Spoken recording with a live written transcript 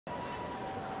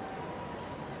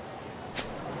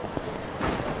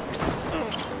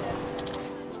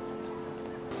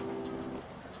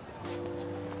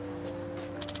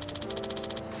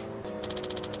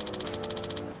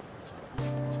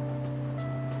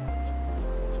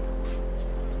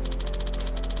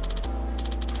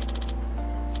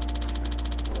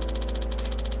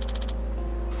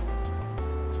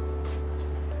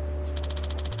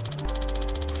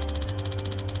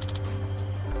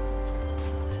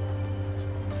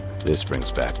This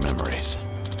brings back memories.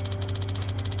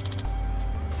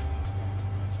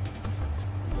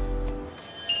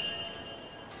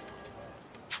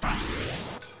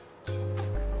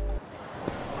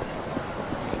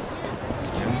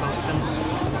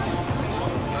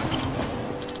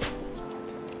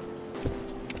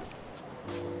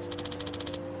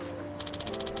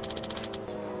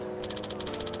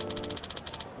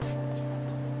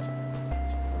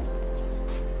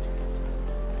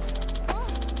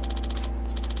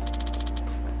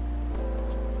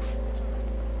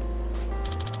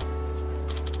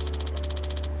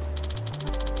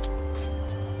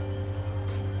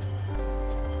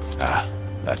 Ah,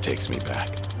 that takes me back.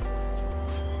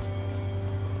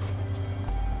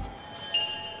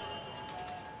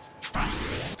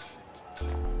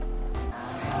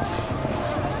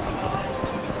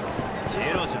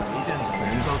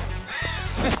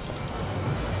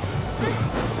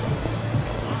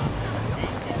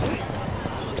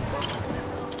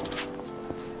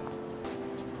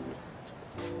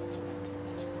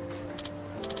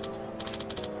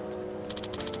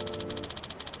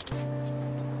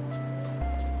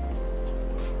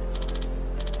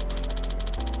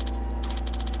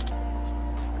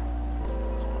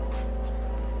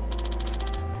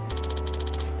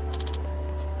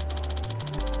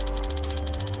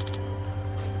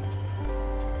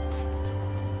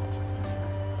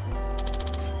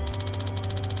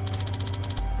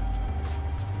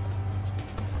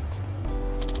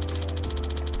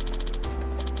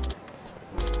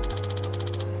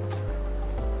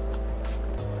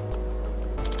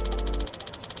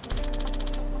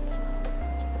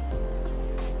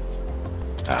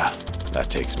 Ah, that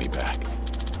takes me back.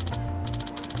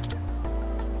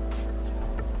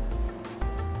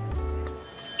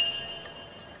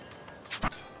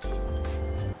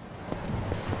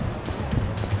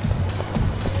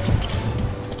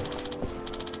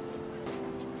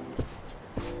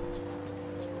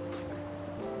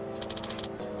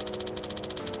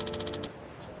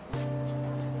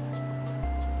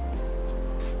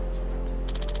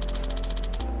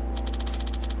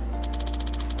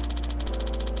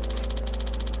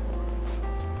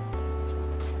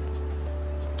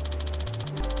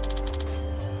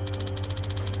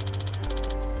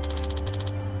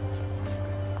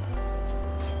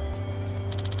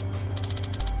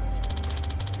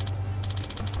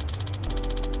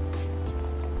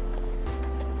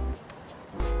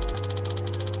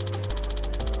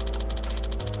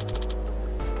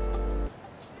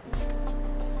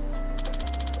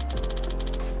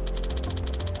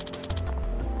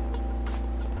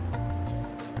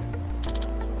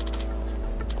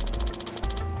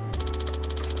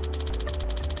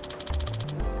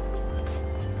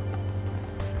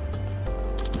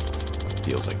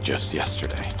 Feels like just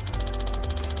yesterday.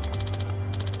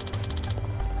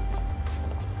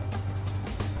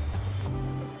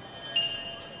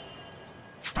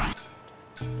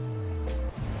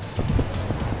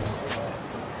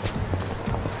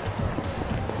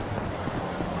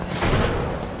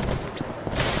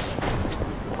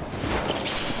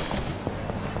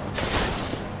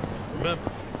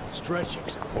 Remember,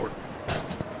 stretching's important.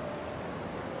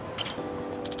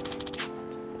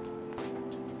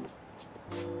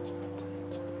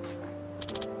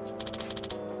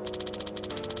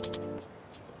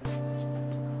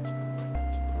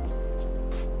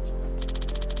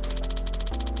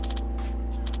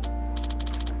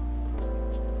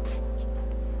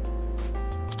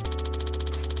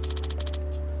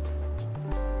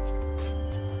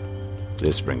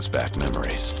 This brings back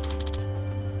memories.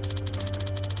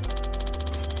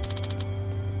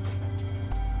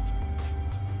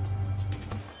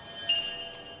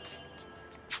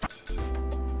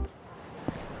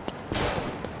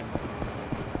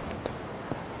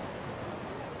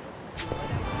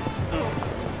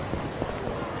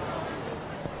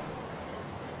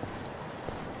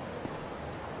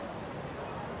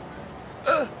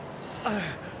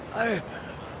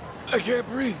 I can't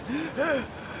breathe.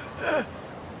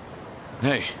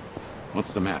 Hey,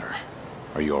 what's the matter?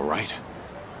 Are you all right?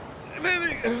 I'm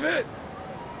having a fit.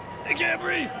 I can't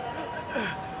breathe.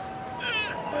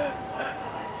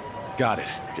 Got it.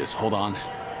 Just hold on.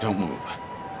 Don't move.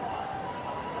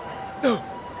 No.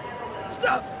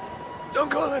 Stop. Don't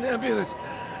call an ambulance.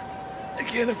 I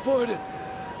can't afford it.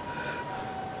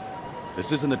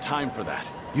 This isn't the time for that.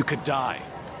 You could die.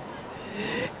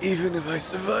 Even if I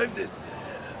survive this,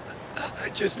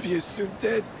 I'd just be as soon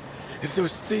dead if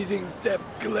those thieving debt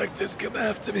collectors come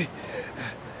after me.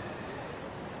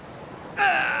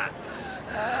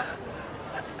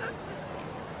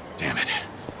 Damn it.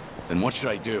 Then what should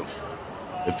I do?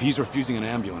 If he's refusing an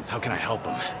ambulance, how can I help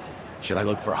him? Should I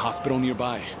look for a hospital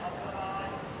nearby?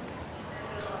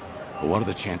 But what are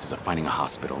the chances of finding a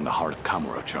hospital in the heart of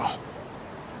Kamurocho?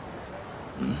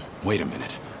 Wait a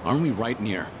minute. Aren't we right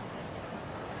near?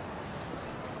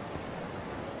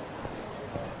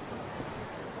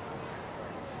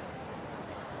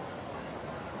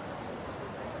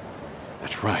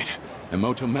 That's right.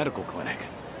 Emoto Medical Clinic.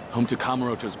 Home to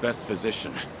Kamurocho's best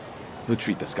physician. He'll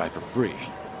treat this guy for free.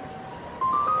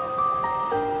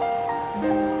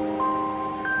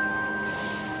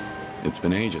 It's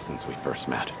been ages since we first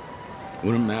met.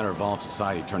 Wouldn't matter if all of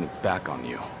society turned its back on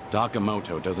you. Doc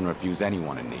Emoto doesn't refuse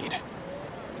anyone in need.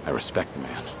 I respect the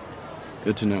man.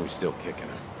 Good to know he's still kicking.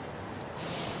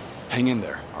 Hang in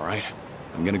there, all right?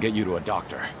 I'm gonna get you to a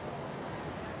doctor.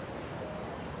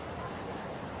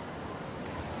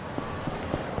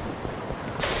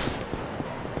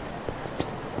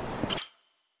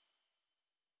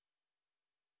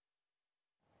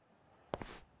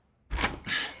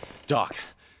 Doc,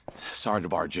 sorry to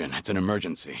barge in. It's an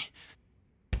emergency.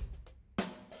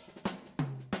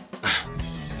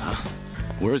 Huh?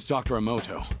 Where's Dr.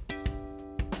 Emoto?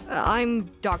 I'm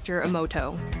Dr.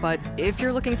 Emoto, but if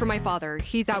you're looking for my father,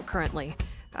 he's out currently.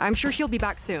 I'm sure he'll be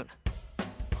back soon.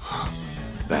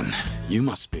 Then you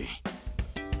must be.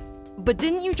 But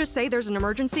didn't you just say there's an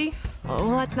emergency? Well,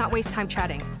 let's not waste time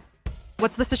chatting.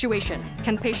 What's the situation?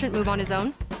 Can the patient move on his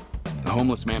own? A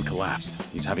homeless man collapsed.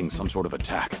 He's having some sort of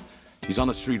attack. He's on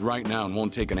the street right now and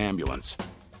won't take an ambulance.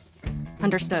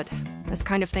 Understood. This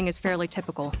kind of thing is fairly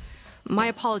typical. My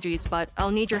apologies, but I'll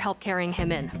need your help carrying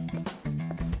him in.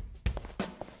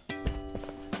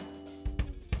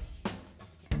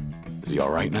 Is he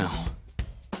all right now?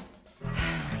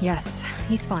 Yes,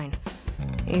 he's fine.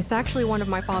 He's actually one of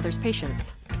my father's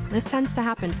patients. This tends to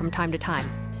happen from time to time.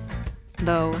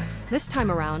 Though, this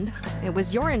time around, it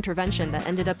was your intervention that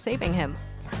ended up saving him.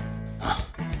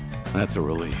 That's a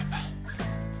relief.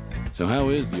 So how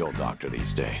is the old doctor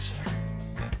these days?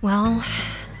 Well,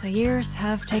 the years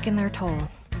have taken their toll.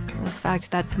 In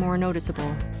fact, that's more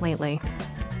noticeable lately.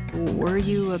 Were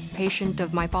you a patient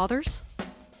of my father's?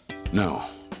 No,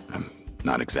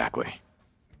 not exactly.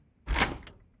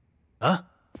 Huh?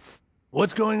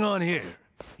 What's going on here?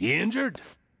 You injured?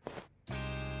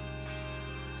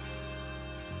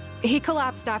 He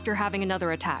collapsed after having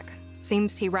another attack.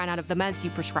 Seems he ran out of the meds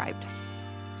you prescribed.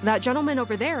 That gentleman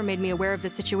over there made me aware of the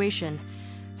situation,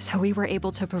 so we were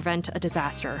able to prevent a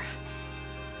disaster.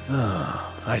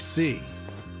 Oh, I see.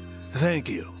 Thank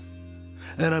you.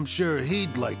 And I'm sure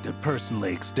he'd like to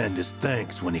personally extend his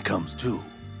thanks when he comes to.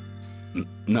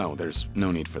 No, there's no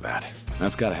need for that.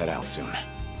 I've got to head out soon.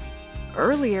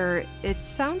 Earlier, it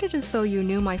sounded as though you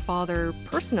knew my father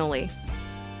personally.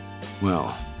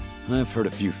 Well, I've heard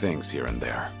a few things here and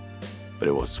there, but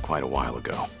it was quite a while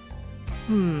ago.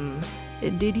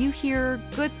 Did you hear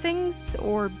good things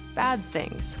or bad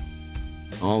things?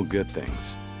 All good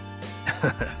things.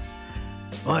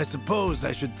 Well, I suppose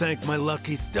I should thank my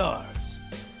lucky stars.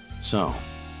 So,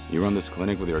 you run this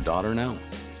clinic with your daughter now?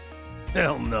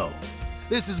 Hell no.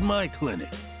 This is my clinic.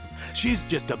 She's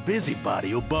just a busybody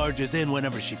who barges in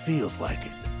whenever she feels like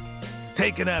it.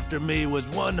 Taking after me was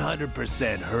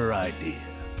 100% her idea.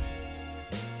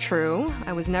 True,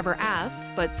 I was never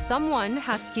asked, but someone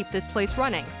has to keep this place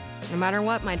running. No matter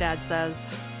what my dad says.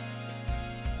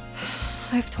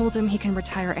 I've told him he can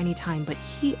retire anytime, but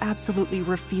he absolutely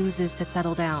refuses to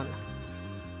settle down.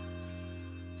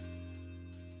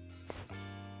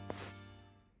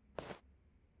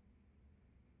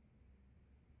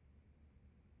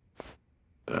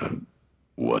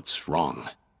 What's wrong?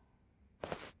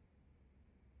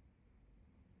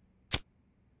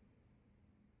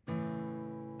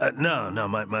 No,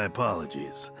 my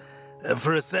apologies.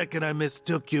 For a second, I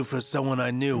mistook you for someone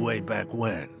I knew way back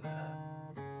when.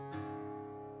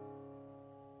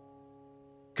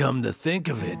 Come to think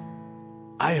of it,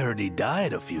 I heard he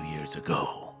died a few years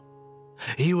ago.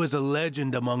 He was a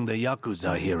legend among the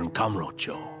Yakuza here in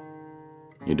Kamurocho.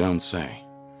 You don't say.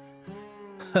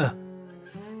 Huh.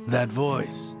 That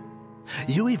voice.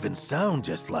 You even sound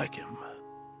just like him.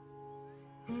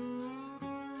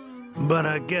 But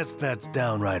I guess that's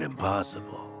downright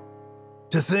impossible.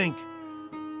 To think,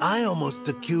 I almost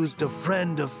accused a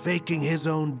friend of faking his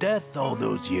own death all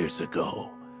those years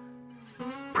ago.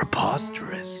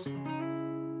 Preposterous.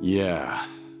 Yeah.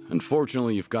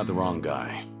 Unfortunately, you've got the wrong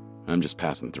guy. I'm just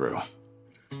passing through.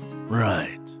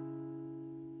 Right.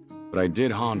 But I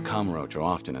did haunt Kamurocho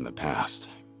often in the past.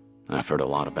 I've heard a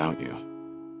lot about you.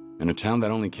 In a town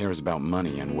that only cares about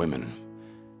money and women,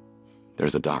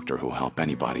 there's a doctor who'll help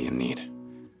anybody in need.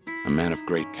 A man of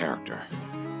great character.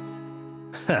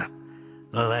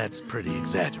 Well, that's pretty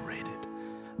exaggerated.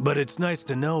 But it's nice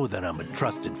to know that I'm a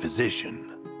trusted physician.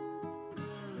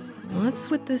 What's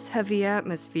with this heavy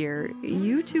atmosphere?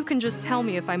 You two can just tell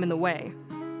me if I'm in the way.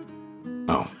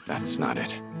 Oh, that's not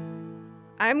it.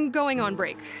 I'm going on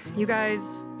break. You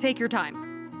guys, take your time.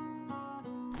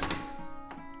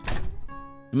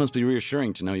 It must be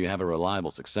reassuring to know you have a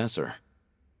reliable successor.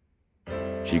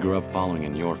 She grew up following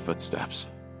in your footsteps.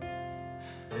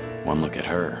 One look at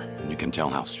her, and you can tell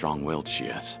how strong-willed she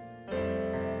is.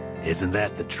 Isn't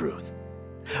that the truth?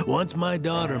 Once my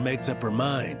daughter makes up her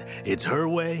mind, it's her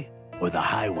way or the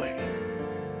highway.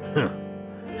 Huh.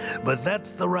 But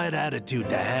that's the right attitude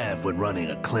to have when running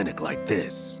a clinic like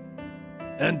this.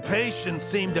 And patients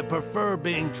seem to prefer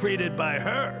being treated by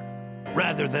her,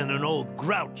 rather than an old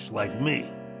grouch like me.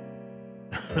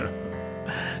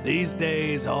 These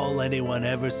days, all anyone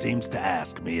ever seems to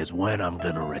ask me is when I'm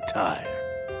gonna retire.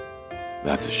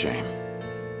 That's a shame.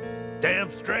 Damn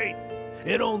straight.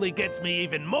 It only gets me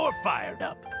even more fired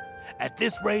up. At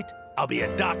this rate, I'll be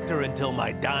a doctor until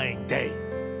my dying day.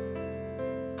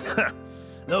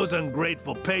 Those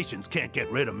ungrateful patients can't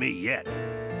get rid of me yet.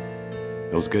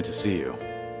 It was good to see you,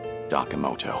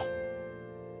 Kamurocho.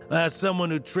 As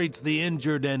someone who treats the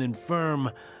injured and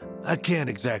infirm, I can't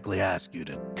exactly ask you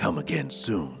to come again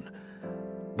soon.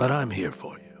 But I'm here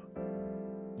for you.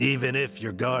 Even if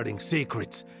you're guarding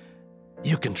secrets,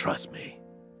 you can trust me.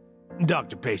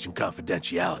 Doctor-patient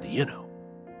confidentiality, you know.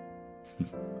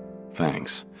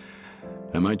 Thanks.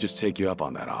 I might just take you up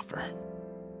on that offer.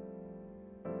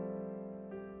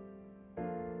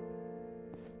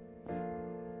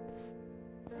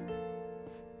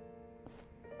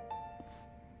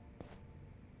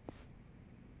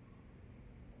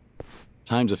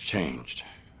 Times have changed,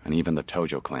 and even the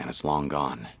Tojo clan is long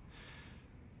gone.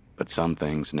 But some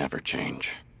things never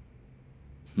change.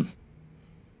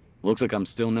 Looks like I'm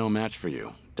still no match for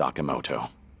you, Kamurocho.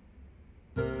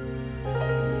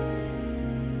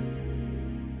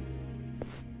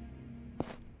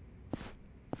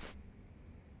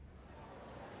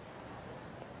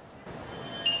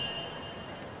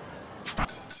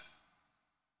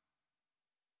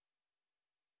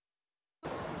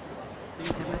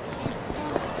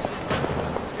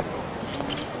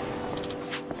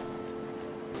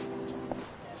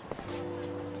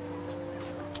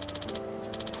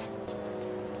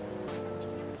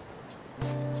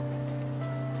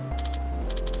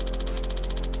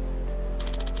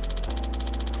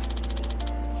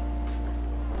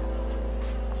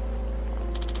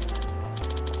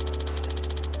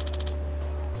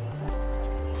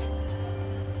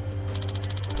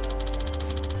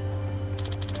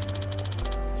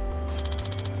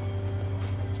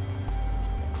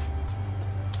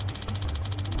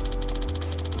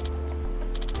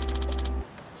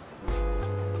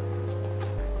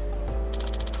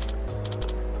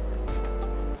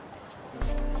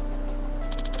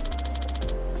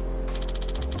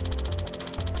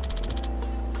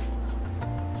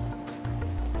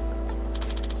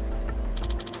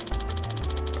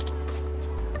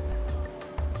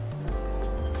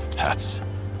 That's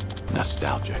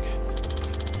nostalgic.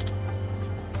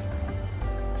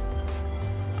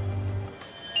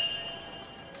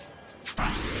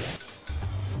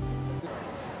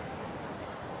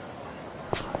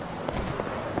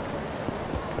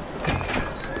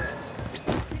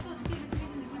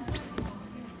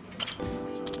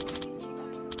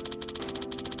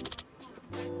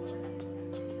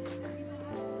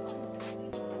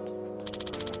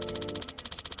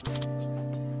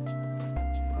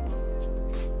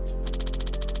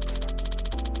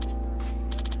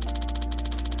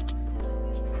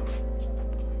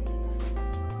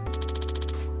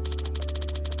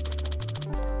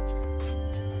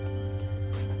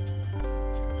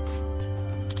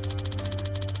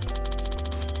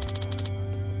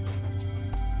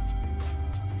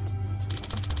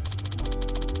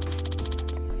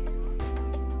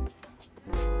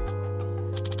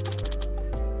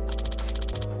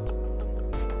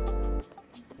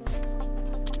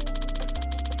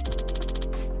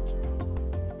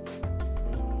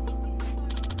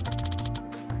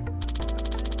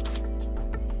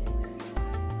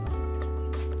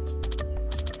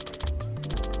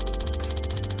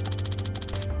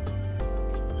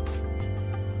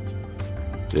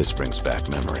 This brings back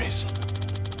memories.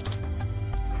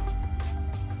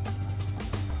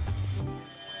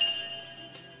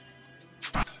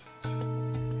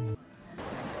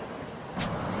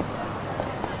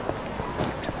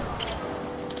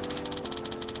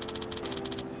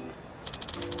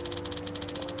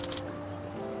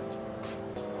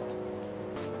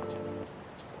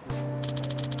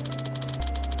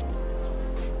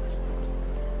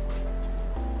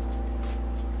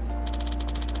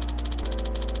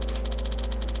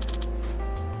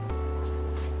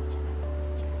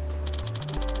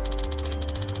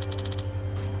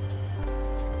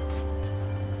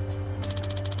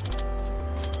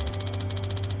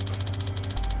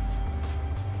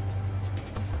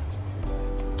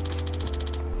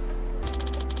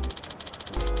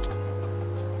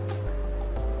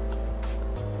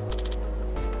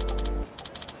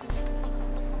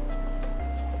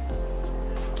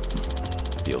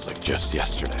 Feels like just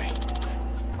yesterday.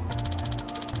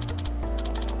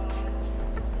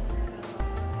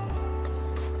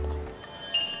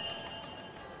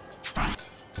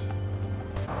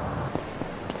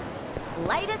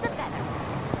 Light as a feather.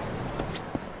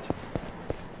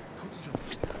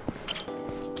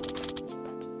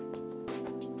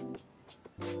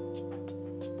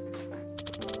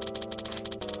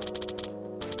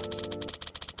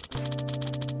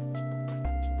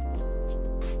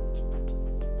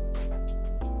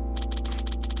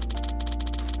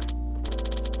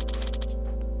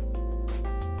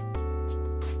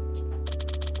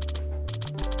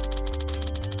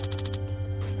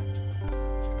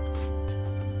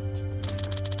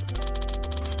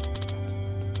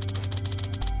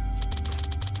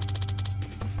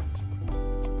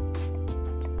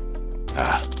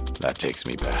 Ah, that takes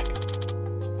me back.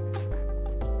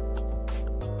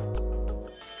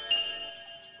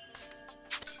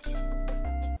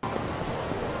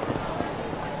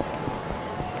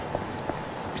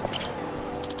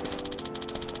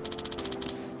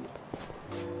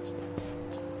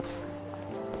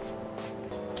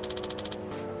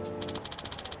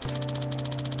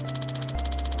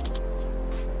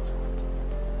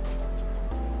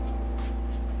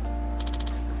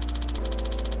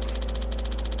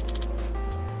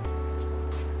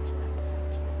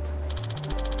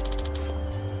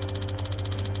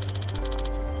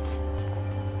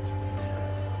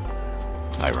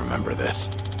 I remember this.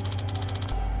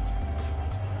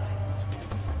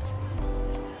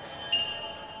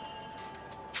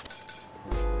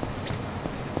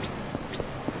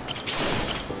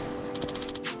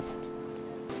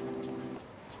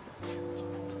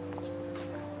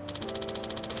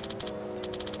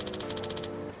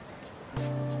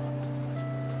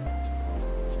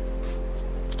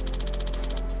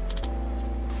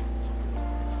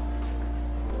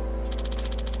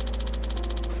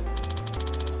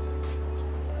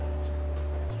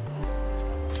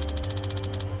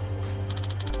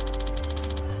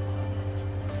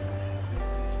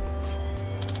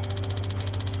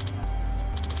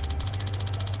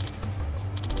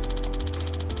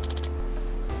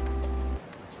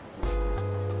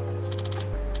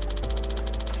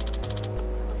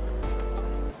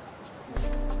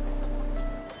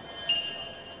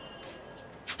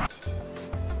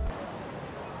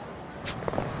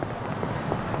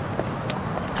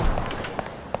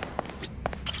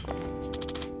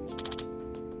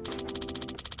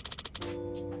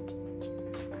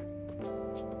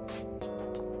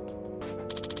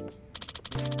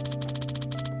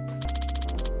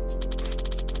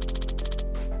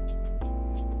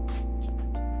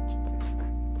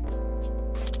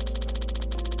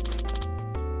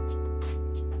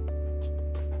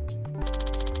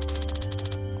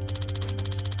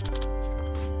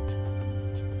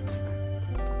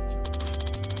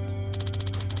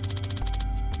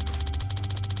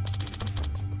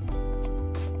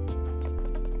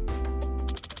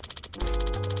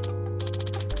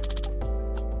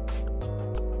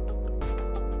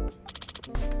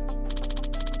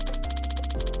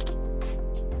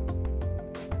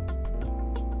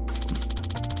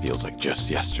 Feels like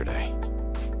just yesterday.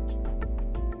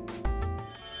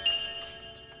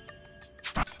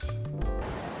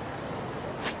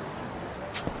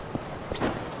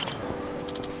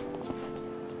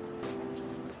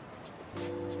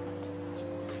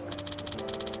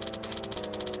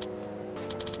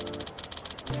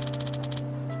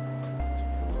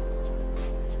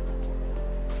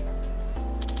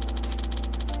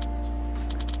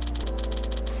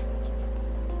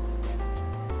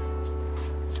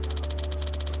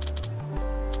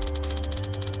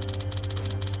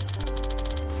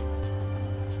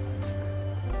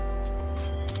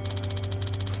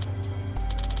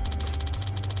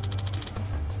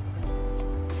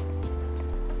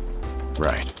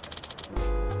 Right.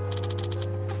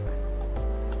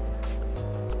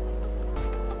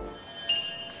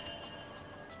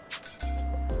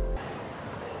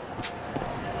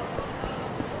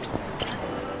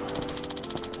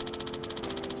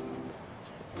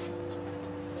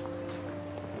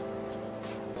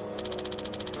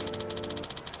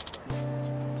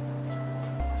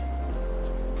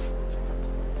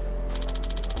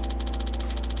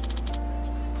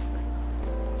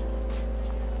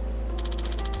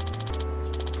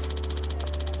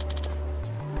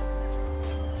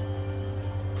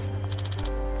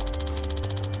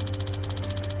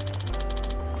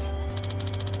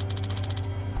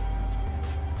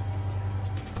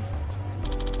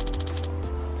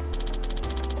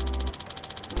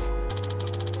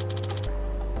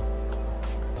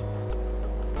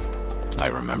 I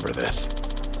remember this.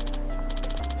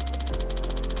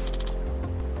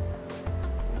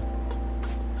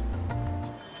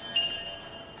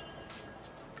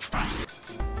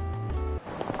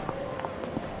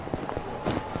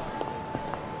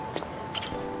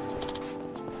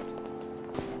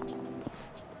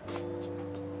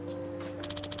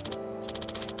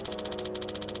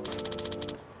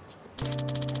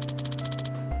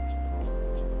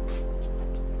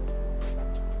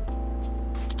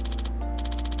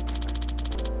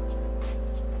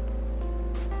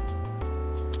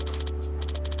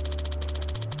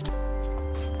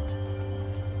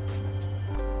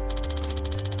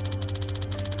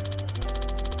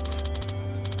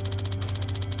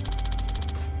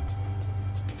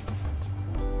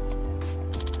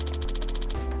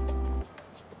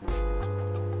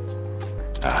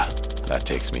 that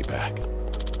takes me back.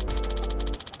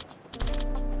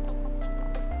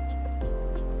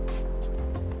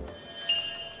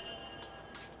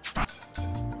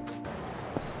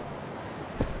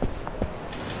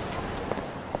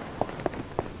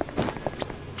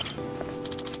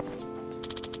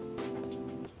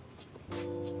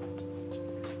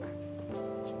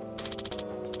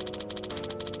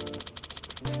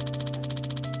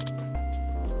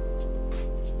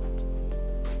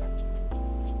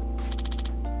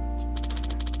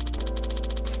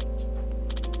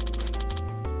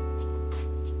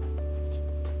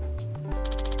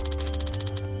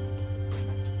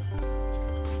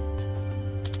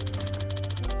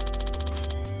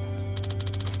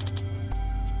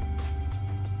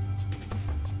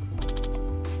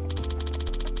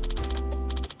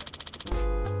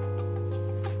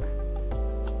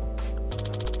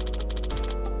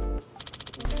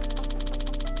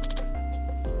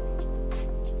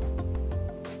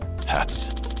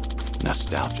 That's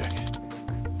nostalgic.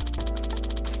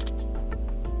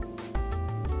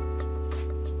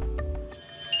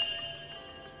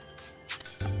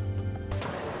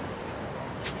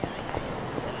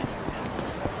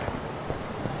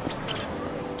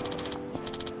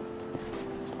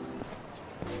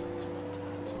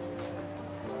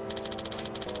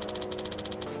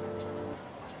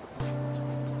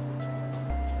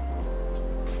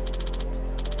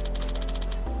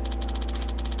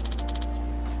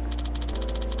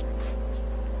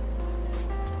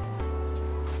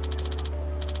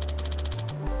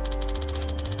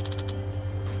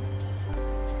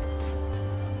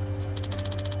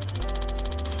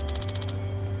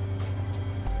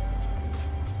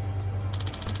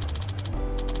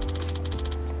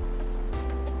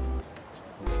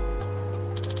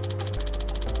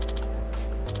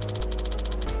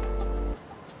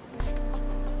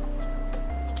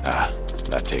 Ah,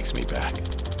 that takes me back.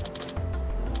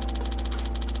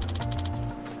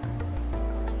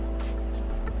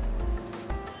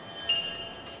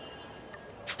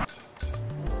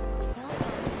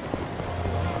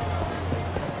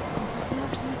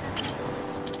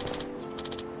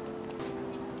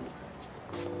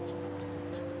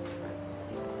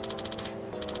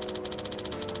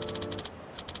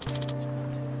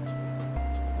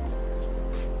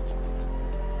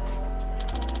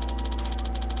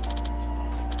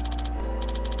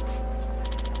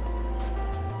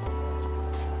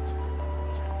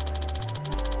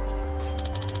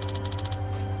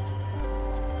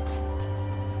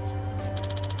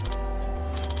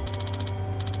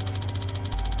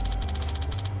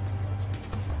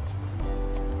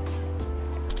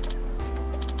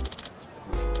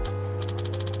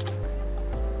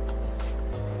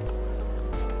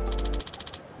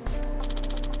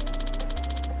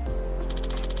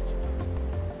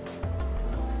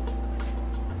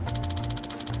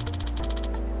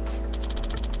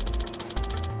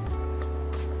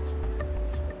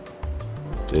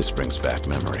 This brings back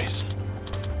memories.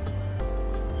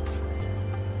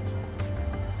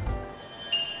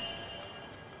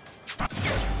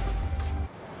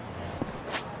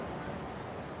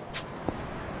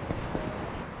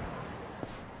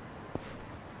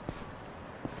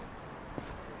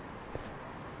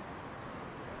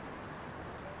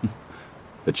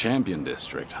 The Champion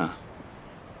District, huh?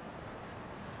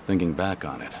 Thinking back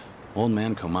on it, old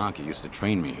man Komaki used to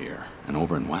train me here and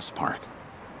over in West Park.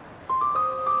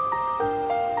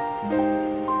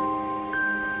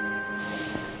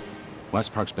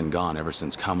 West Park's been gone ever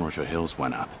since Kamurocho Hills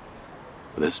went up.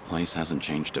 But this place hasn't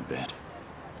changed a bit.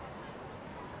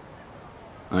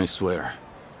 I swear,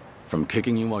 from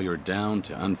kicking you while you're down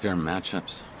to unfair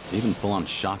matchups, even full-on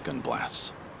shotgun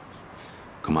blasts,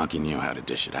 Komaki knew how to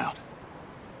dish it out.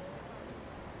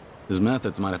 His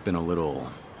methods might have been a little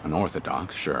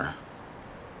unorthodox, sure,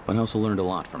 but I also learned a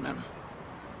lot from him.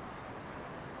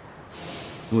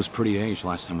 He was pretty aged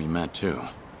last time we met, too.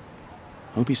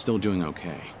 Hope he's still doing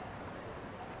okay.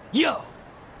 Yo!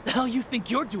 The hell you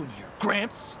think you're doing here,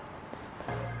 Gramps?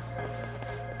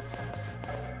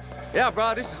 Yeah,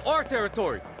 bro, this is our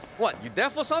territory. What, you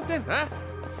deaf or something, huh?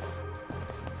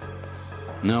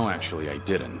 No, actually, I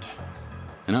didn't.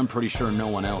 And I'm pretty sure no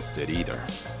one else did either.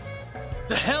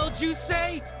 The hell'd you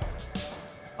say?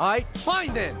 Alright,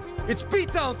 fine then. It's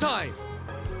beatdown time.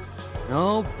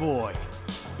 Oh boy.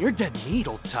 You're dead meat,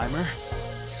 old-timer.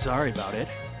 Sorry about it.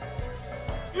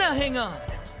 Now hang on.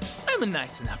 I'm a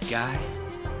nice enough guy.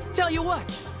 Tell you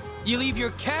what, you leave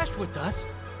your cash with us,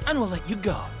 and we'll let you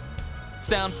go.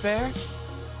 Sound fair?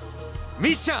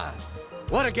 Me-chan!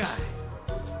 What a guy.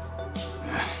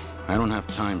 I don't have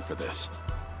time for this.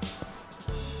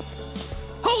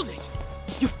 Hold it!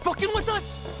 You fucking with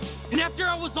us? And after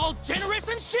I was all generous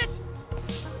and shit?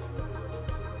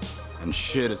 And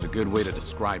shit is a good way to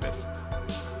describe it.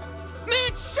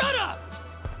 Man, shut up!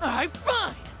 Alright,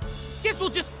 fine. Guess we'll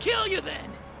just kill you then.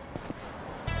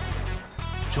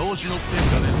 Let's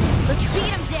Let's beat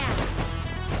him down.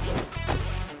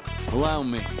 Allow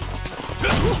me.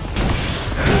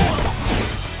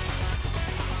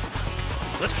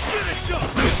 Let's finish up!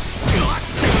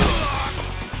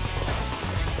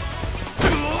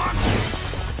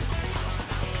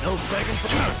 No begging for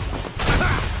her.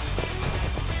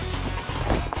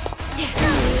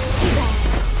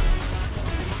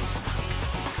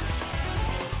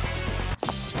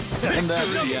 And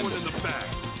that's the end of it. In the back.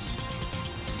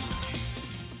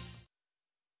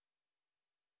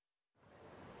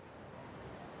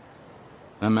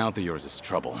 That mouth of yours is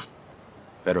trouble.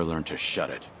 Better learn to shut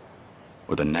it,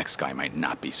 or the next guy might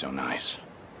not be so nice.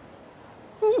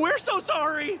 We're so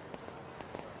sorry!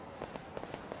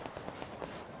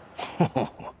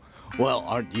 Well,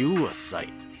 aren't you a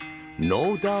sight?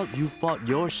 No doubt you fought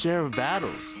your share of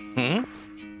battles, hmm?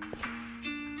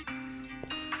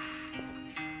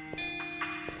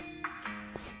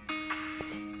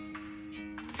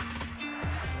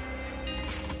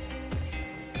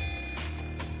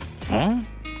 Huh?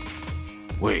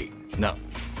 Wait, now,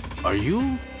 are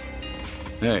you?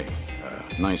 Hey,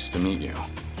 nice to meet you.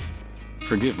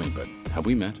 Forgive me, but have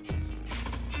we met?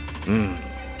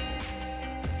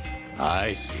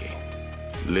 I see.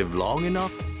 Live long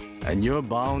enough, and you're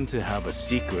bound to have a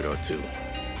secret or two.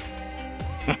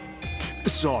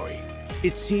 Sorry,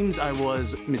 it seems I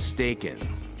was mistaken.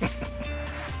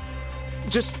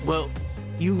 Well,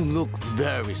 you look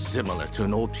very similar to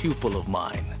an old pupil of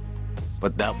mine.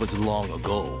 But that was long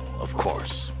ago, of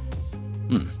course.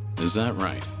 Is that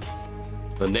right?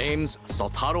 The name's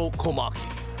Sotaro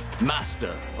Komaki,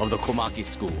 master of the Komaki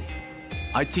school.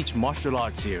 I teach martial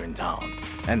arts here in town,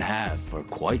 and have for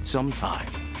quite some time.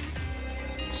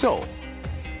 So,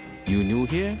 you new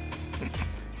here?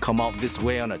 Come out this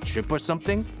way on a trip or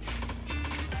something?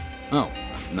 Oh,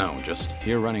 no, just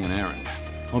here running an errand.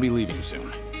 I'll be leaving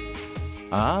soon.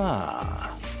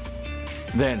 Ah.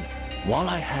 Then, while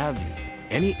I have you,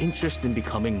 any interest in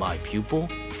becoming my pupil?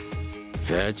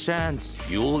 Fair chance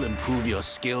you'll improve your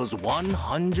skills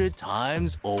 100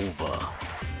 times over.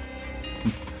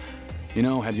 You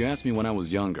know, had you asked me when I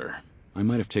was younger, I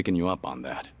might have taken you up on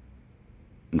that.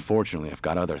 Unfortunately, I've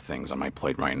got other things on my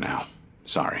plate right now.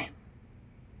 Sorry.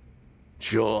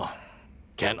 Sure.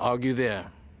 Can't argue there.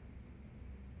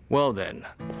 Well then,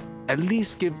 at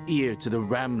least give ear to the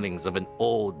ramblings of an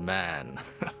old man.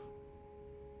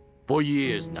 For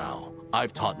years now,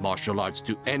 I've taught martial arts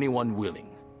to anyone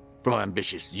willing, from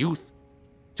ambitious youth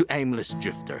to aimless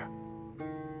drifter.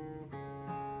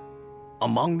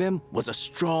 Among them was a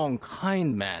strong,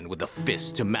 kind man with a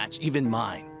fist to match even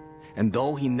mine. And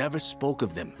though he never spoke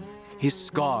of them, his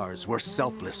scars were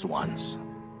selfless ones.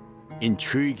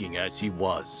 Intriguing as he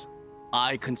was,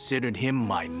 I considered him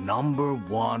my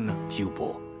 #1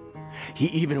 pupil. He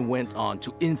even went on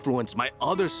to influence my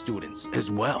other students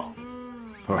as well.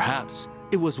 Perhaps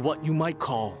it was what you might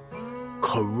call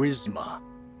charisma.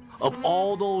 Of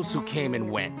all those who came and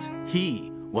went,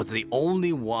 he was the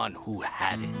only one who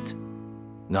had it.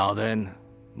 Now then,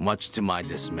 much to my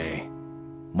dismay,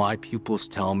 my pupils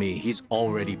tell me he's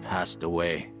already passed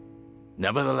away.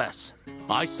 Nevertheless,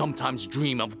 I sometimes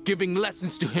dream of giving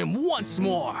lessons to him once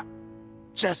more,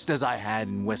 just as I had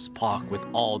in West Park with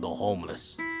all the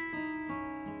homeless.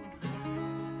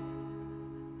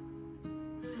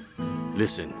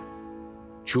 Listen,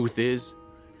 truth is,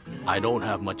 I don't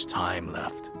have much time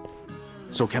left.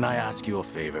 So can I ask you a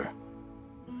favor?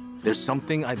 There's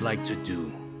something I'd like to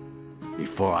do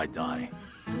before I die.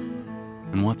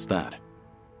 And what's that?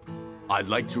 I'd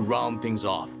like to round things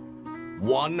off.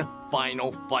 One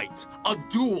final fight. A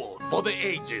duel for the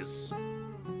ages.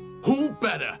 Who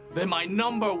better than my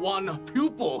 #1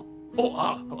 pupil?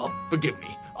 Forgive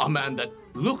me. A man that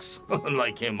looks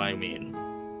like him, I mean.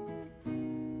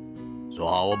 So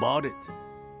how about it?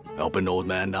 Help an old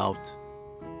man out?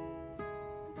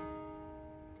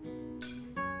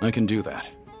 I can do that.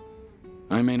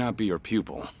 I may not be your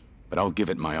pupil, but I'll give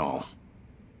it my all.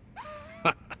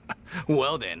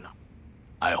 Well then,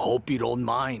 I hope you don't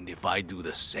mind if I do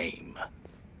the same.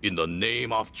 In the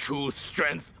name of true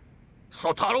strength,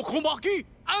 Sotaro Komaki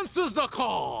answers the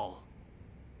call!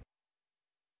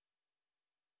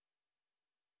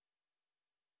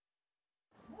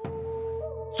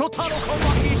 Sotaro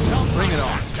Komaki shall Bring it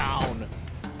on. down!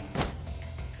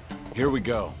 Here we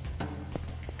go.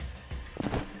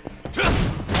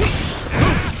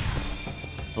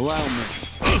 Allow me.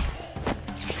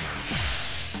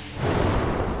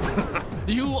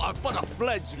 You are but a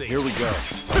fledgling. Here we go.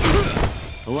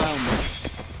 Allow me.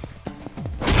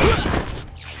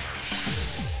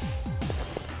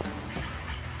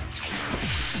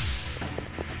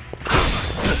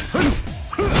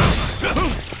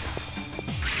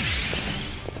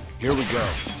 Here we go.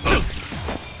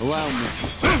 Allow me.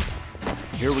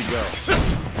 Here we go.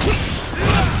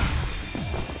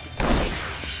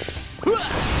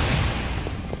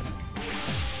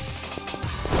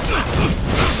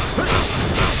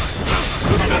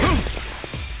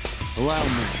 Allow me.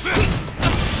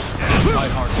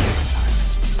 Fight hard next time.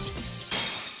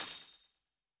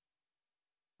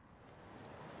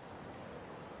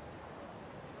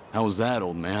 How was that,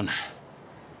 old man?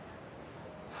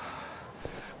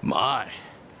 My,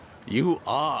 you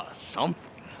are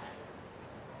something.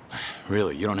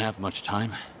 Really, you don't have much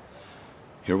time?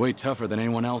 You're way tougher than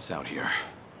anyone else out here.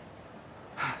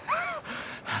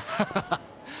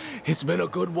 It's been a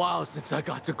good while since I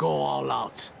got to go all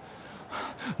out.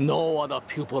 No other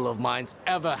pupil of mine's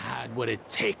ever had what it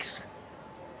takes.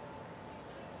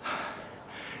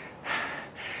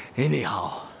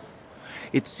 Anyhow,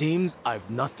 it seems I've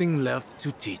nothing left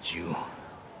to teach you.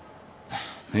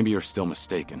 Maybe you're still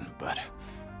mistaken, but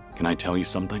can I tell you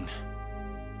something?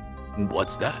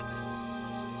 What's that?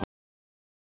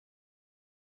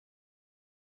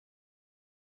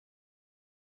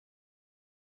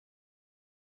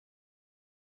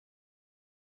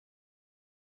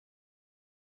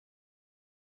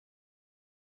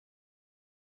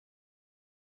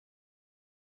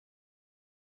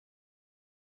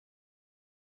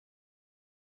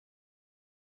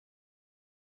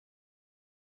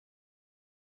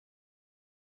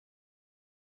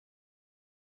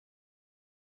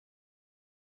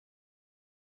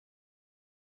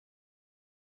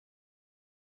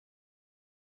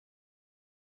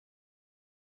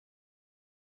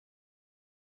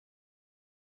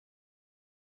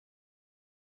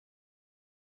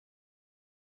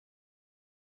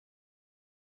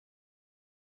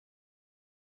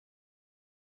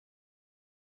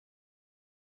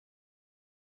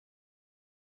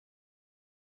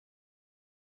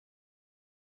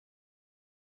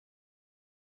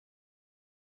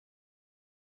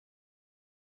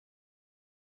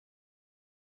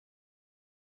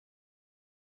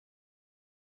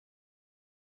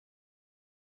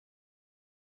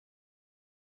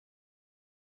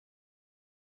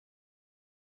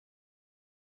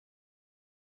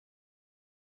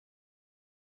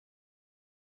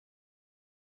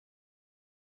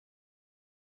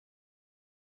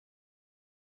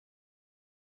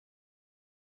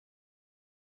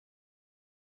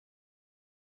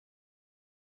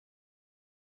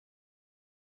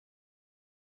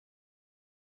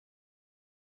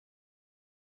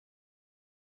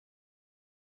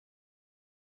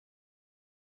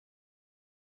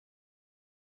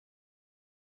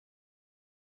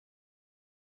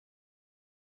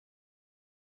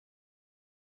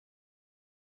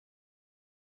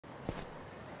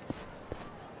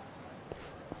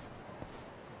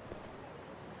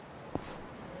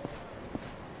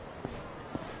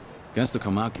 Guess the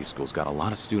Komaki school's got a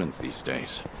lot of students these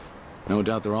days. No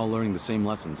doubt they're all learning the same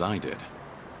lessons I did.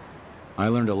 I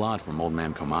learned a lot from Old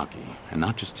Man Komaki, and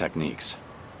not just techniques.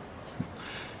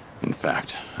 In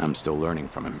fact, I'm still learning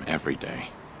from him every day.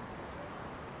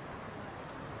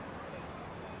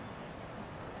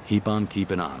 Keep on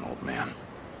keeping on, old man.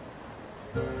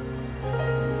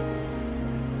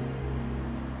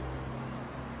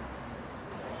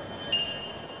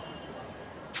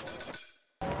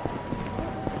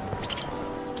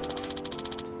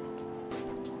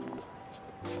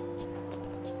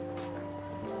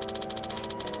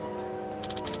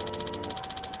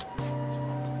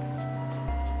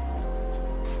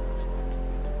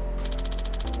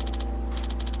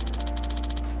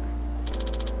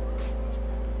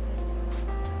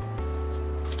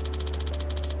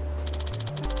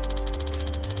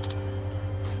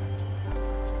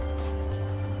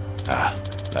 Ah,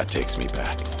 that takes me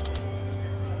back.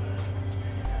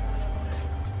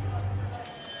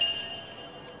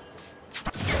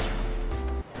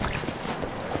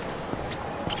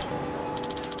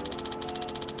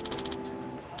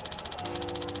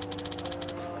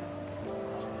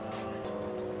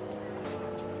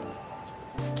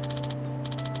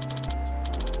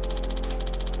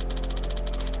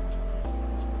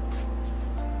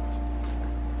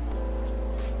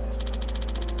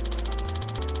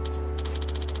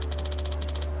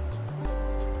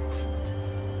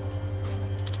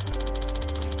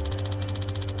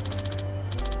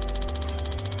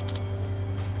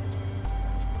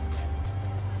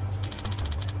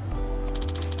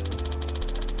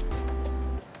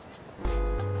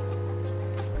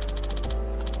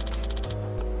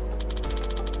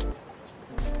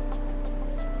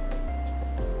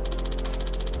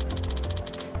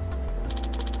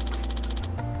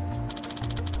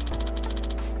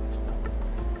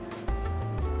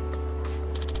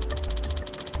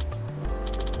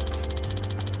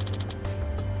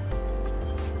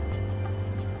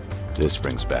 This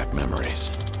brings back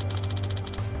memories.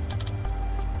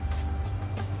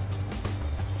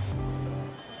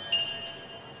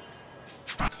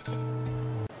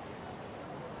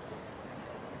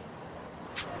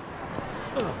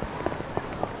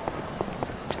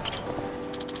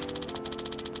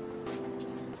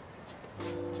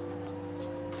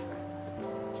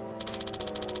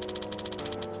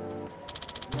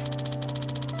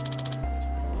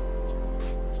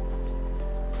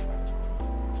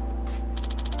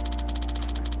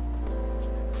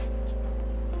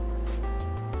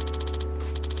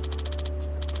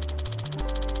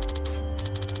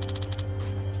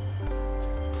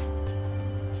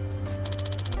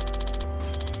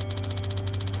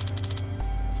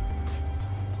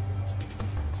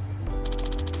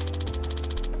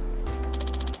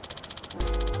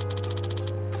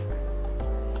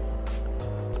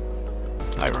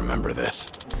 I remember this.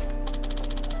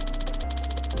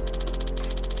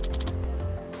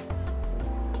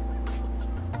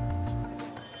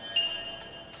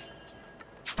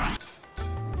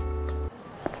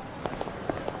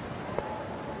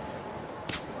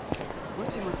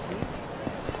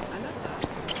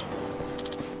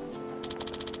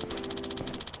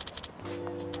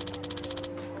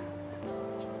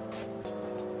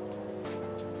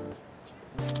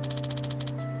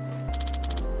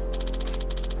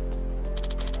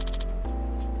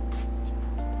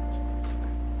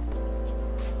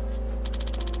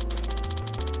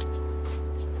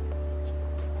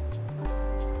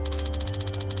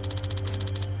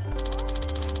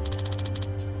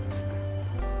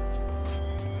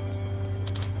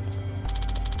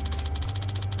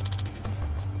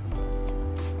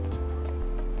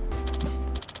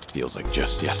 Feels like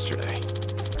just yesterday.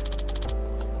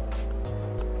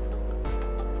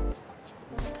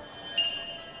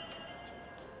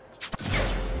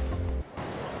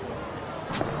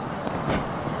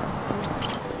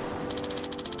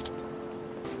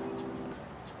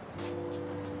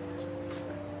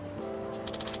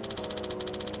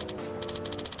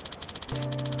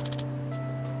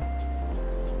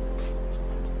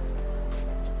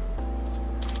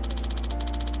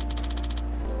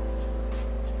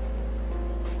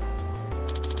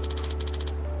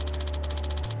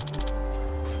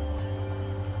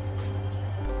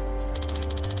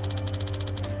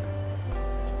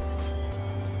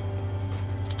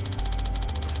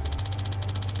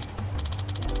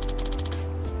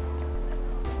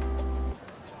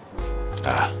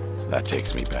 Ah, that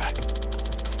takes me back.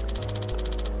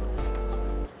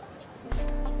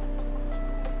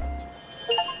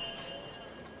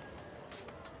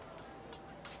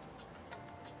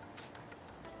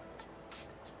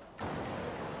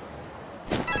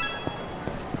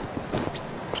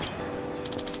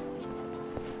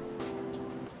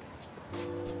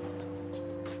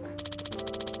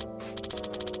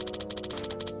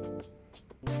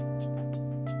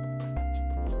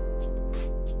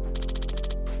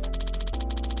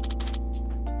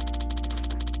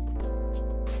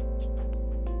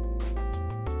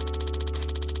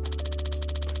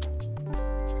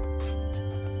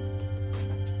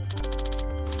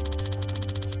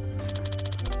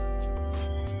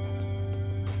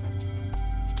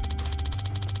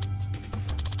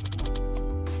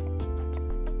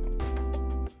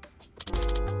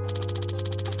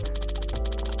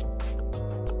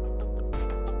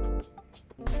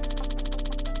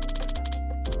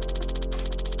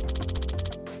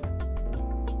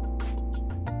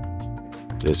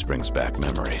 This brings back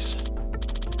memories.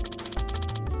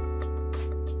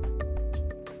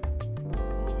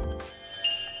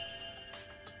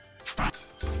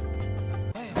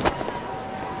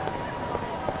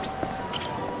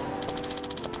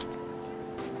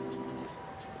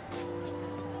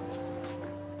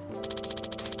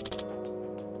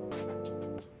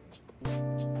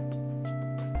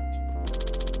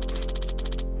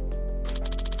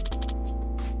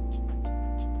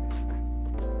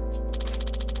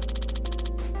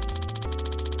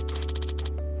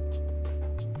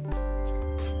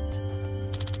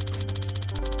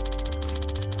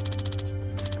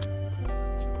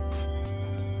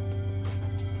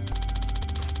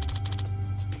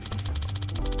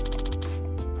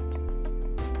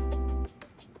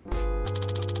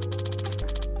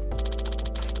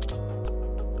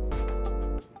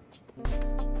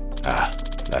 Ah,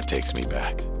 that takes me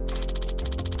back.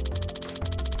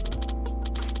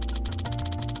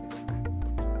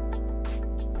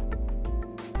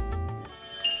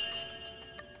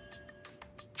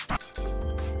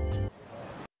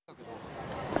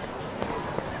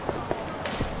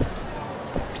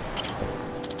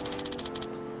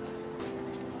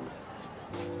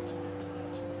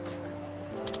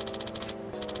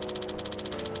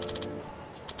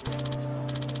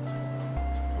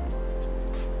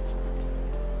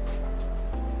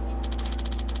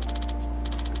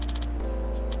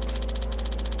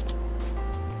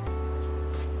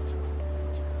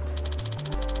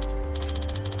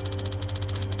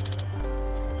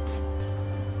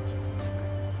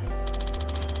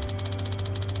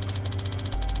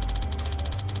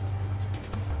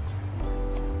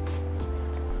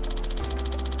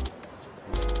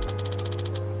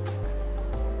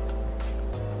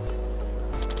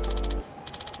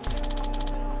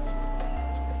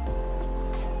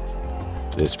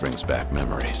 This brings back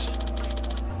memories.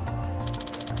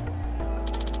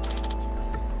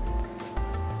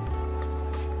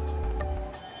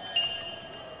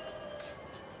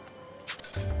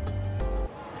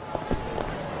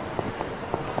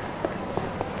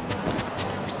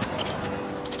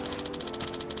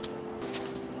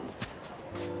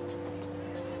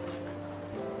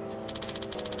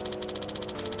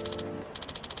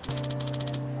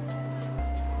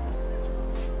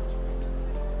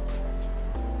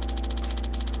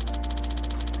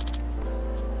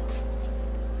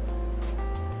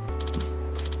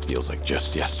 Feels like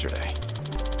just yesterday.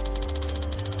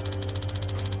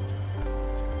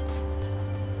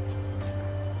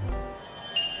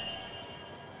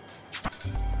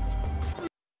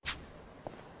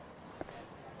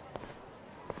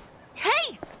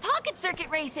 Hey! Pocket circuit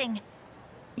racing!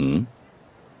 Hmm?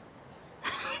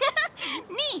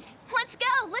 Neat! Let's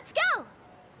go! Let's go!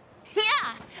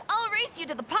 Yeah! I'll race you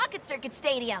to the Pocket Circuit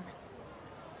Stadium.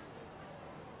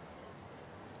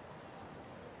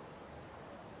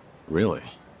 Really?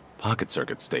 Pocket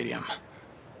Circuit Stadium.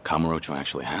 Kamurocho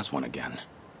actually has one again.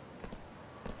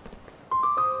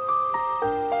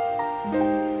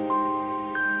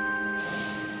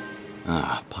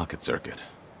 Ah, Pocket Circuit.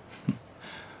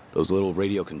 Those little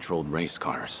radio-controlled race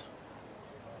cars.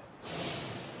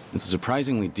 It's a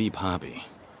surprisingly deep hobby,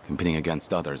 competing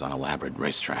against others on elaborate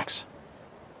racetracks.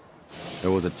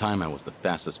 There was a time I was the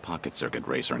fastest Pocket Circuit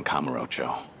racer in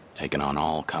Kamurocho, taking on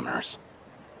all comers.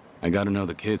 I got to know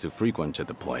the kids who frequented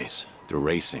the place through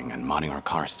racing and modding our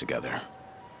cars together.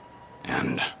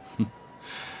 And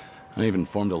I even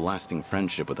formed a lasting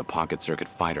friendship with a Pocket Circuit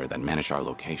fighter that managed our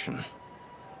location.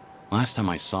 Last time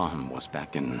I saw him was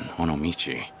back in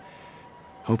Onomichi.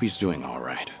 Hope he's doing all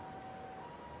right.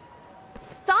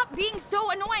 Stop being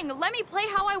so annoying. Let me play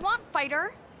how I want,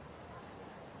 fighter.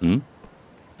 Hmm?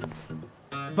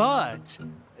 But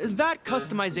that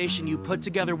customization you put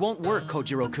together won't work,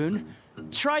 Kojiro-kun.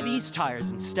 Try these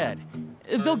tires instead.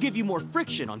 They'll give you more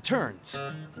friction on turns.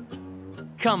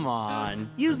 Come on,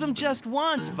 use them just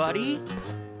once, buddy.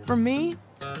 For me?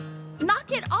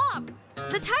 Knock it off.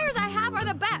 The tires I have are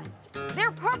the best.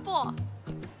 They're purple.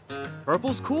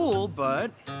 Purple's cool,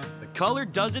 but the color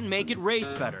doesn't make it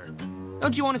race better.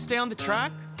 Don't you want to stay on the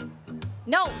track?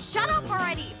 No, shut up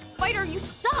already. Fighter, you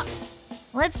suck.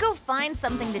 Let's go find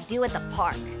something to do at the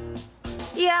park.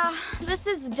 Yeah, this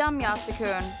is dumb,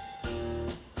 Yasukun.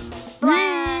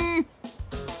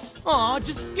 Aw,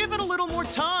 just give it a little more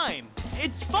time.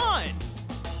 It's fun.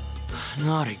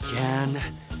 Not again.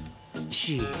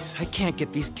 Jeez, I can't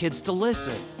get these kids to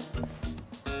listen.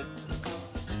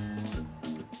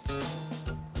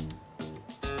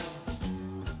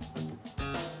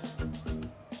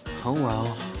 Oh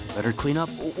well, better clean up.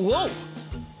 Whoa!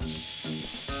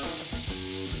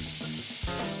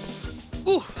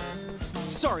 Ooh,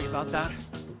 sorry about that.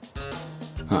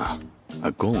 Huh.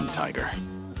 A golem tiger.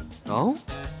 Oh?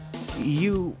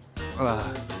 You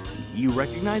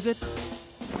recognize it?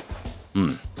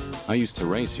 I used to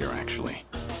race here, actually.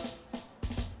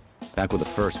 Back with the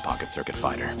first Pocket Circuit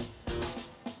fighter.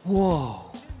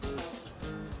 Whoa.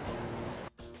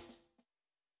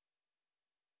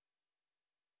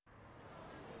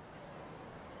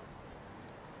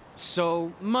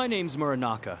 So, my name's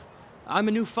Muranaka. I'm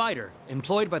a new fighter,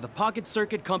 employed by the Pocket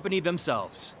Circuit Company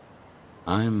themselves.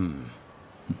 I'm...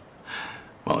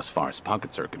 well, as far as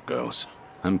Pocket Circuit goes,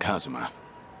 I'm Kazuma.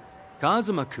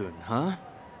 Kazuma-kun, huh?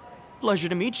 Pleasure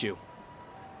to meet you.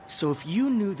 So if you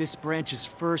knew this branch's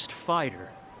first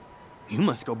fighter, you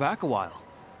must go back a while.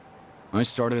 I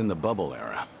started in the bubble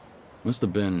era. Must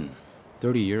have been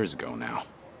 30 years ago now.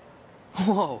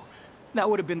 Whoa, that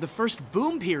would have been the first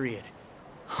boom period.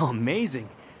 Amazing.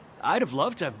 I'd have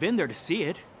loved to have been there to see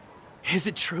it. Is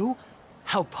it true?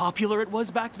 How popular it was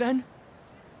back then?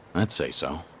 I'd say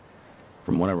so.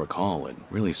 From what I recall, it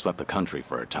really swept the country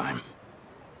for a time.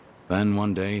 Then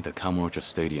one day, the Kamurocho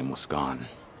Stadium was gone.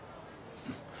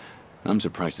 I'm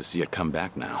surprised to see it come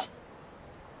back now.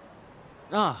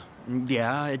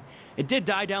 Yeah, it did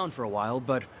die down for a while,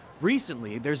 but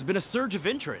recently there's been a surge of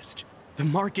interest. The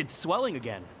market's swelling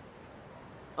again.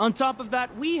 On top of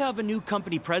that, we have a new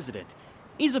company president.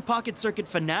 He's a Pocket Circuit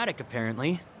fanatic,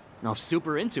 apparently. I'm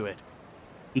super into it.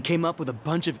 He came up with a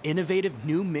bunch of innovative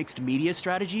new mixed media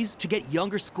strategies to get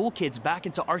younger school kids back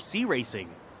into RC racing.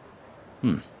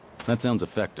 That sounds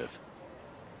effective.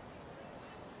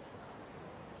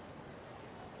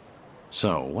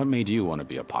 So, what made you want to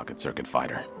be a Pocket Circuit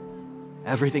fighter?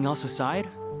 Everything else aside?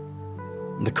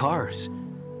 The cars.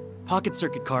 Pocket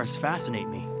Circuit cars fascinate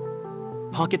me.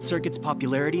 Pocket Circuit's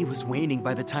popularity was waning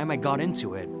by the time I got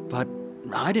into it, but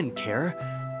I didn't care.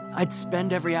 I'd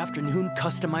spend every afternoon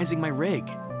customizing my rig.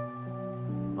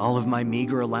 All of my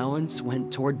meager allowance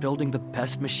went toward building the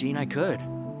best machine I could.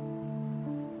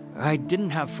 I didn't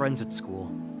have friends at school,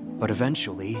 but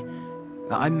eventually,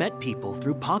 I met people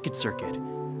through Pocket Circuit.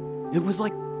 It was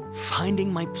like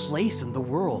finding my place in the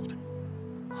world.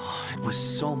 It was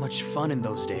so much fun in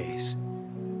those days.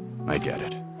 I get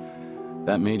it.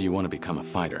 That made you want to become a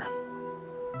fighter.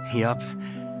 Yup.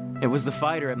 It was the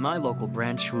fighter at my local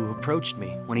branch who approached me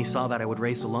when he saw that I would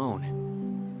race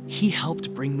alone. He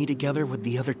helped bring me together with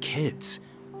the other kids.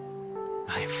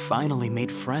 I finally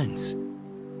made friends.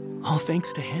 All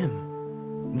thanks to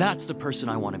him. That's the person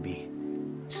I want to be.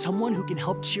 Someone who can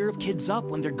help cheer kids up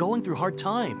when they're going through hard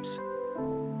times.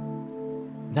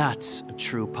 That's a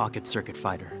true Pocket Circuit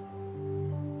fighter.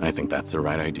 I think that's the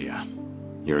right idea.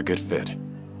 You're a good fit.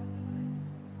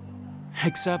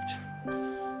 Except,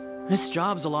 this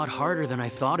job's a lot harder than I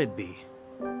thought it'd be.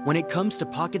 When it comes to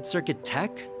Pocket Circuit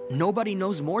tech, nobody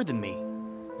knows more than me.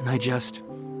 And I just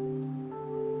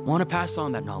want to pass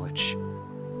on that knowledge.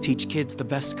 Teach kids the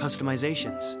best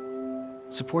customizations.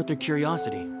 Support their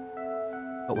curiosity.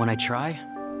 But when I try,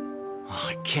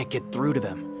 I can't get through to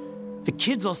them. The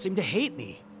kids all seem to hate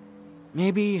me.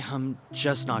 Maybe I'm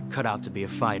just not cut out to be a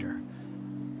fighter.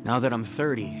 Now that I'm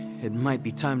 30, it might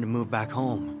be time to move back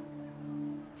home.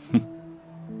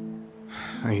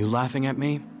 Are you laughing at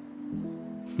me?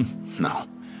 No.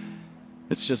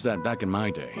 It's just that back in my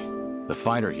day, the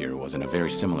fighter here was in a very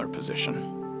similar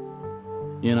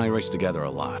position. He and I raced together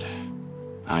a lot.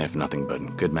 I have nothing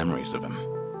but good memories of him.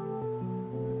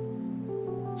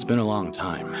 It's been a long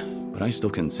time, but I still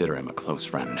consider him a close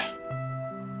friend.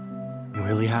 You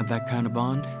really had that kind of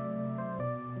bond?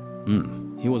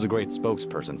 He was a great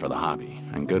spokesperson for the hobby,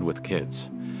 and good with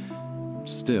kids.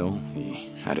 Still,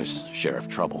 he had his share of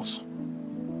troubles.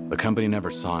 The company never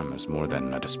saw him as more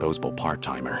than a disposable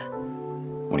part-timer.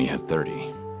 When he hit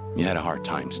 30, he had a hard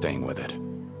time staying with it.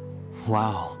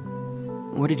 Wow.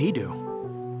 What did he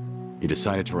do? He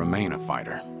decided to remain a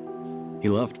fighter. He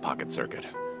loved Pocket Circuit.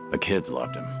 The kids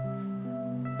loved him.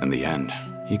 In the end,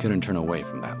 he couldn't turn away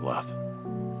from that love.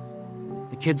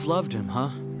 The kids loved him,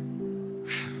 huh?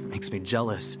 Makes me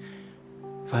jealous.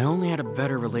 If I only had a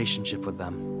better relationship with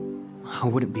them, I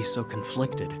wouldn't be so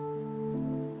conflicted.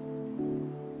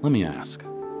 Let me ask,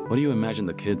 what do you imagine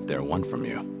the kids there want from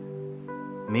you?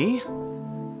 Me?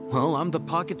 Well, I'm the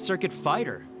Pocket Circuit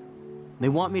fighter. They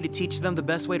want me to teach them the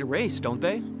best way to race, don't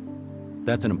they?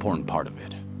 That's an important part of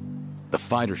it. The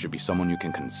fighter should be someone you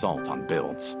can consult on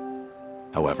builds.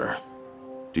 However,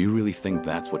 do you really think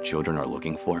that's what children are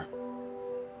looking for?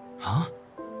 Huh?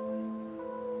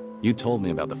 You told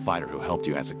me about the fighter who helped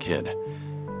you as a kid,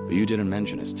 but you didn't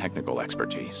mention his technical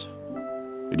expertise.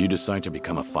 Did you decide to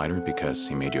become a fighter because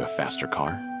he made you a faster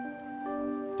car?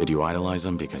 Did you idolize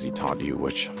him because he taught you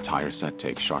which tire set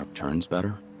takes sharp turns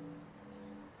better?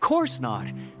 Course not.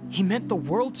 He meant the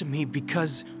world to me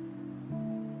because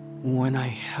when I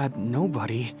had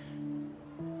nobody,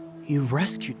 he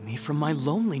rescued me from my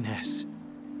loneliness.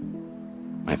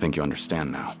 I think you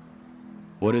understand now.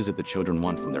 What is it the children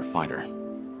want from their fighter?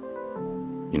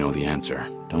 You know the answer,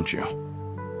 don't you?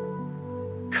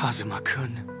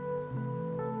 Kazuma-kun.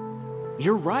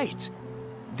 You're right.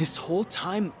 This whole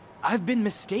time, I've been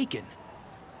mistaken.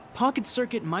 Pocket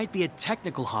Circuit might be a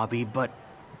technical hobby, but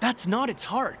that's not its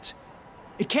heart.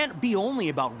 It can't be only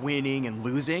about winning and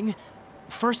losing.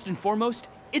 First and foremost,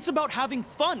 it's about having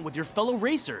fun with your fellow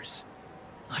racers.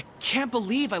 I can't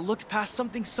believe I looked past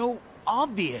something so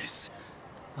obvious.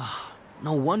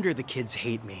 No wonder the kids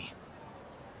hate me.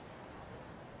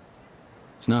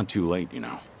 It's not too late, you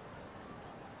know.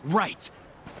 Right.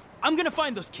 I'm gonna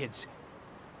find those kids.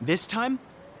 This time,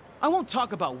 I won't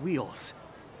talk about wheels.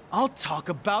 I'll talk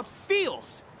about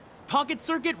feels. Pocket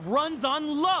Circuit runs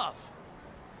on love.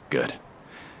 Good.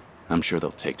 I'm sure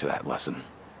they'll take to that lesson.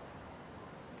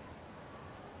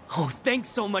 Oh, thanks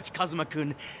so much,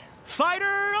 Kazuma-kun.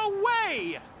 Fighter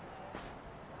away!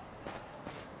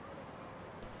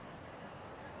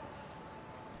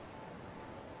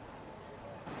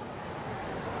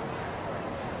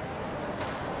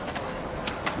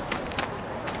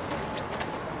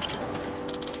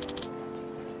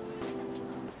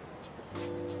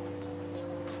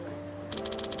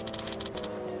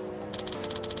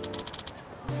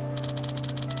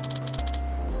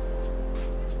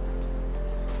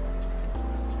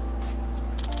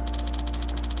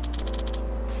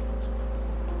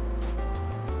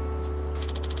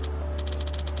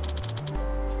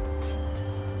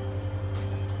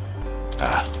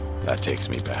 That takes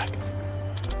me back.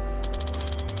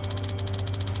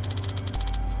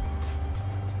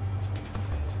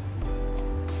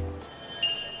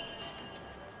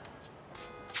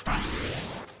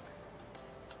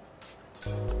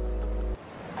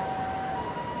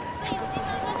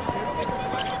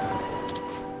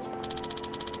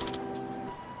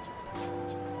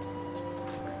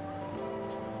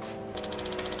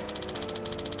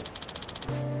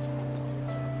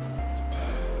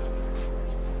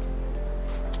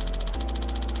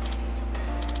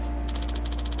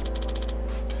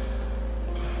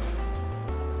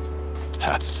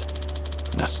 That's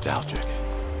nostalgic.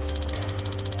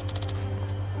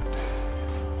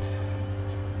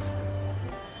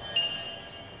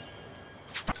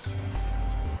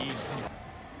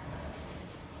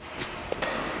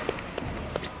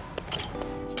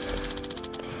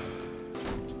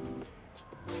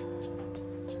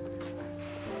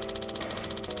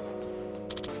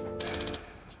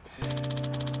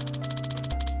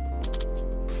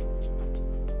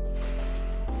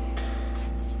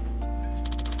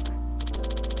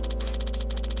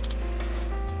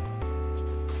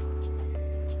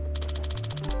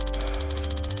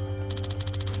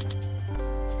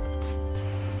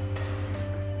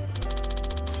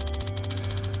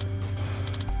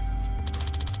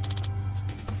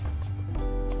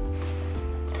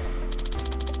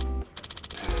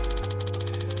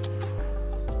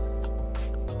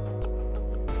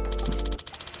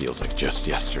 Feels like just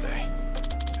yesterday.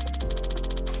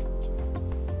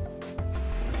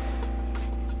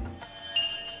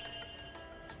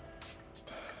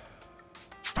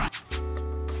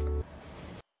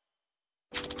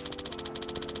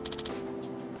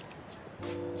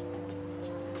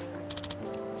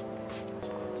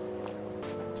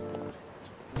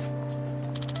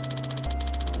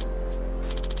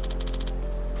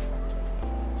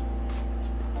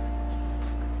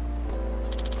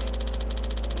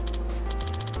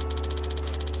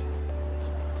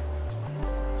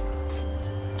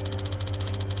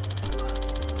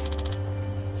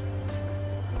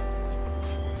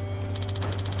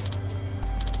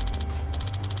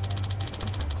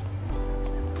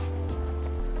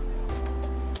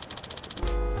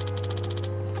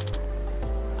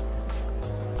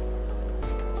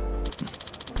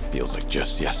 Feels like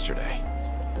just yesterday.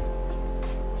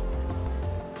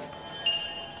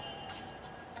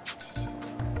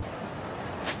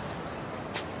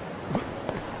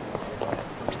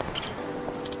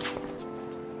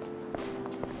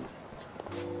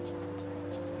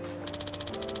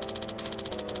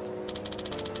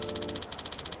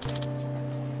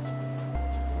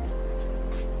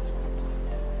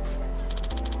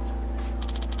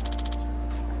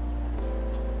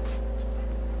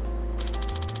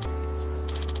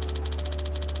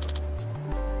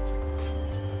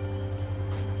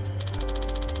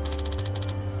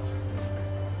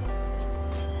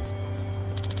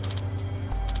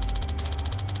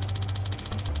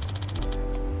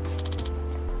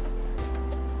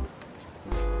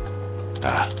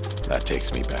 Ah, that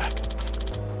takes me back.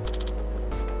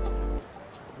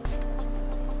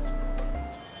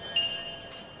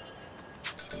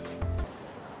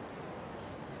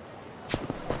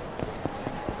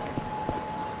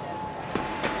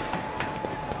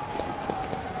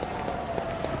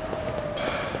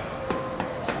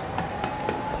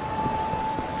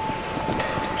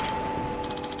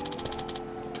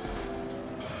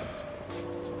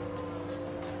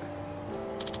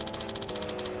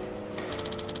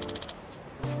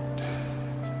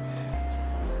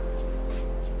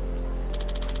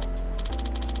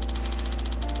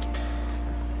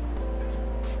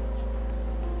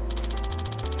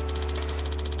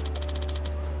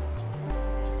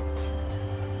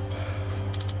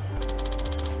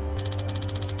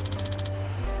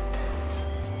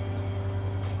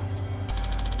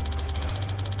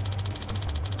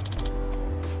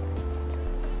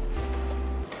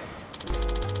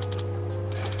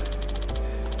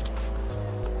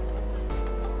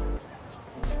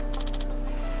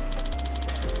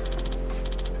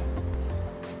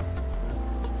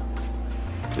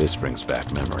 This brings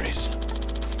back memories.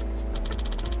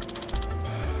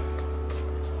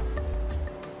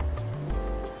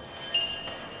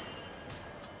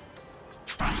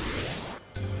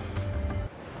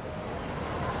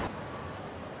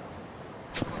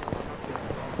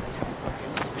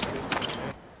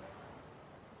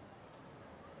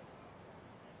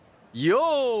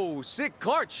 Yo, sick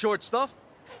cart, short stuff.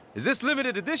 Is this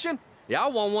limited edition? Yeah, I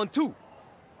want one too.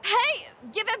 Hey,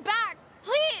 give it back,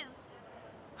 please!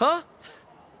 Huh?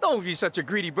 Don't be such a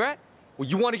greedy brat. Well,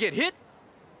 you want to get hit?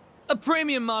 A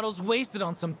premium model's wasted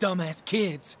on some dumbass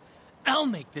kids. I'll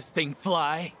make this thing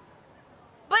fly.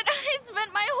 But I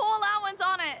spent my whole allowance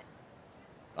on it.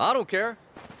 I don't care.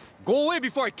 Go away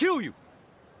before I kill you.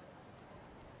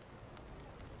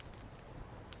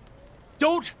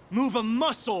 Don't move a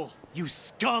muscle, you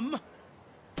scum!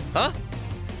 Huh?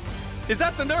 Is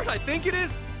that the nerd I think it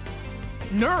is?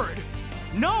 Nerd?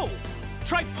 No!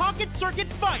 Try Pocket Circuit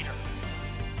Fighter!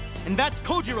 And that's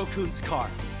Kojiro-kun's car.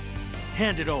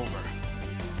 Hand it over.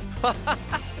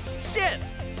 Shit!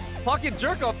 Pocket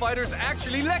Jerk-Off Fighter's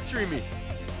actually lecturing me.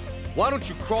 Why don't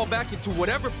you crawl back into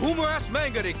whatever boomer-ass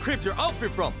manga they cribbed your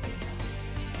outfit from?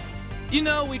 You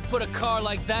know we'd put a car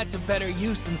like that to better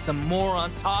use than some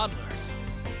moron toddlers.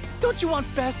 Don't you want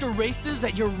faster races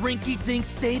at your rinky-dink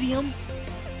stadium?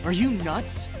 Are you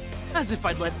nuts? As if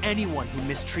I'd let anyone who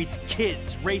mistreats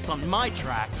kids race on my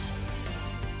tracks.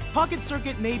 Pocket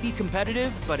Circuit may be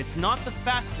competitive, but it's not the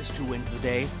fastest who wins the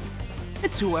day.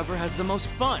 It's whoever has the most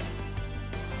fun.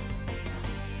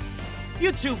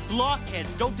 You two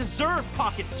blockheads don't deserve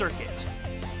Pocket Circuit!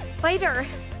 Fighter.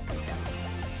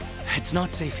 It's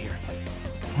not safe here.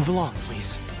 Move along,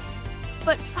 please.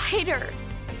 But Fighter.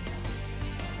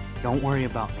 Don't worry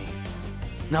about me.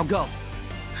 Now go.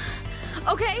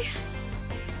 Okay.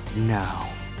 Now,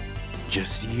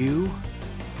 just you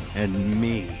and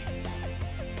me.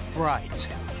 Right.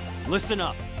 Listen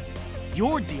up.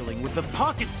 You're dealing with the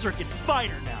Pocket Circuit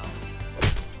Fighter now.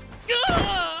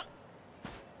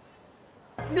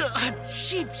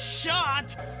 Cheap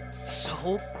shot!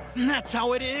 So, that's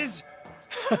how it is?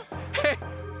 Hey,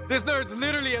 this nerd's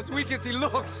literally as weak as he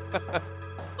looks.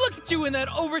 Look at you in that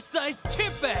oversized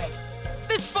chip bag!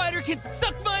 This fighter can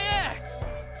suck my ass!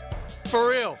 For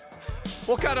real.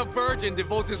 What kind of virgin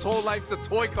devotes his whole life to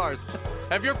toy cars?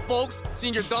 Have your folks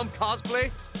seen your dumb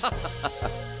cosplay?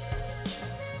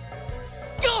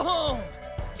 Go home!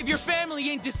 If your family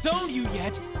ain't disowned you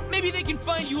yet, maybe they can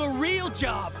find you a real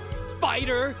job,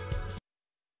 fighter!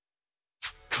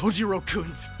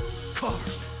 Kojiro-kun's car.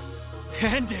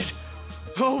 Hand it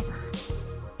over.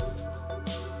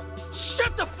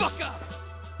 Shut the fuck up!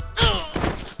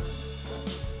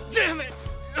 Damn it!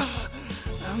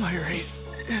 My race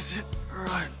isn't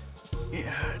run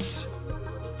yet.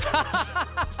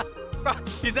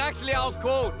 He's actually out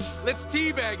cold. Let's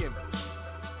teabag him.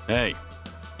 Hey.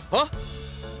 Huh?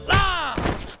 Ah!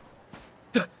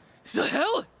 The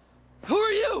hell? Who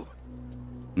are you?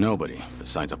 Nobody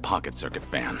besides a Pocket Circuit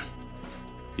fan.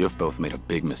 You've both made a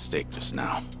big mistake just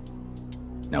now.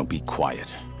 Now be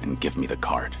quiet and give me the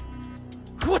card.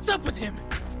 What's up with him?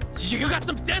 You got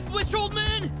some death wish, old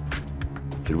man?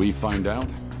 Should we find out?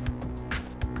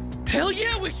 Hell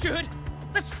yeah, we should!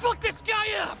 Let's fuck this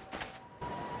guy up!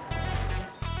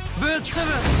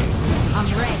 I'm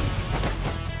ready.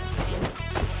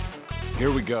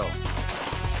 Here we go.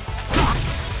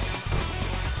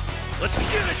 Let's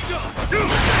get it done!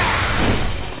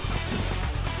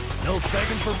 No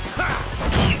begging for...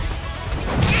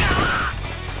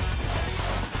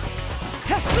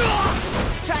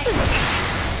 Try it.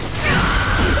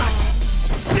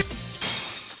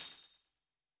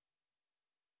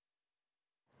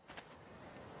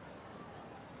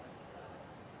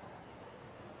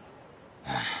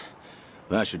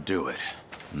 That should do it.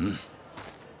 Hmm?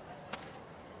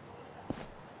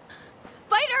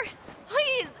 Fighter,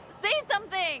 please, say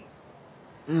something!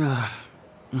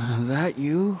 That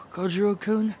you,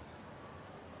 Kojiro-kun?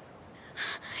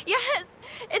 Yes,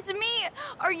 it's me.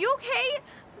 Are you okay?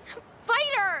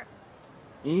 Fighter!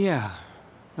 Yeah,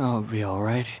 I'll be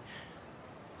alright.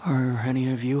 Are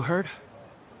any of you hurt?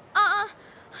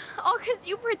 All 'cause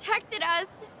you protected us.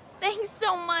 Thanks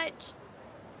so much.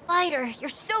 Fighter, you're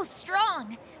so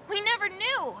strong. We never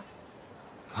knew.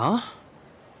 Huh?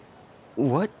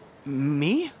 What?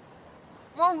 Me?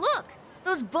 Well, look.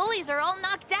 Those bullies are all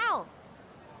knocked out.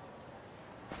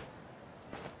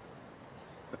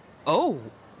 Oh.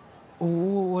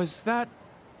 Was that...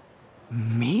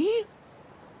 me?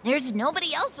 There's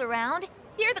nobody else around.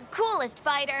 You're the coolest,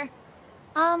 Fighter.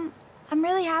 I'm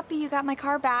really happy you got my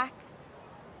car back.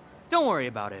 Don't worry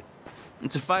about it.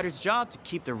 It's a fighter's job to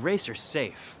keep the racers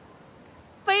safe.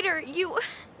 Fighter, you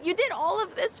did all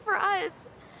of this for us.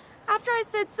 After I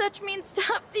said such mean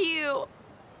stuff to you.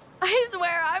 I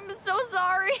swear, I'm so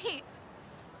sorry.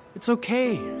 It's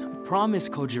okay. I promise,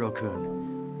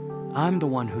 Kojiro-kun. I'm the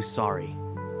one who's sorry.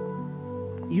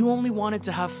 You only wanted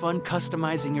to have fun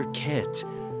customizing your kit.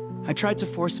 I tried to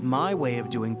force my way of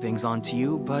doing things onto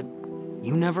you, but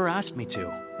you never asked me to.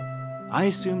 I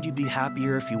assumed you'd be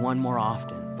happier if you won more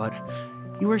often, but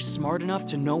you were smart enough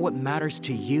to know what matters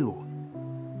to you.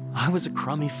 I was a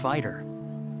crummy fighter.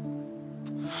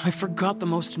 I forgot the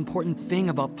most important thing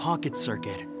about Pocket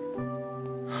Circuit.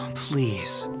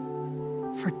 Please,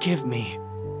 forgive me.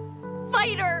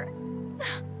 Fighter!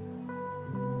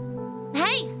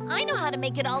 Hey, I know how to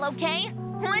make it all okay.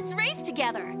 Let's race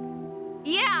together.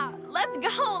 Yeah, let's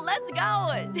go, let's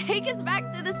go. Take us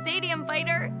back to the stadium,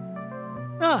 Fighter.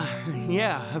 Ah,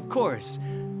 yeah, of course.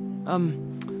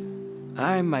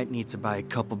 I might need to buy a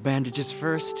couple bandages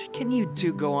first. Can you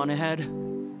two go on ahead?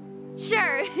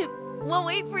 Sure. We'll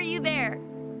wait for you there.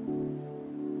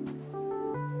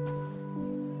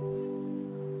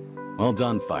 Well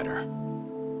done, fighter.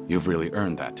 You've really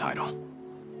earned that title.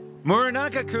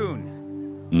 Muranaka-kun!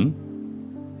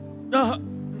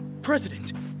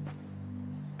 President.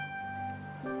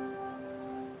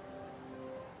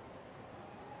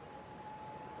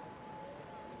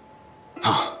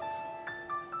 Huh.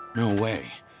 No way.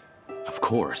 Of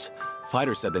course.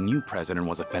 Fighter said the new president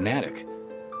was a fanatic.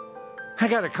 I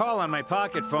got a call on my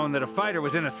pocket phone that a fighter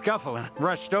was in a scuffle and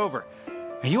rushed over.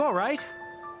 Are you all right?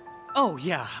 Oh,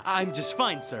 yeah, I'm just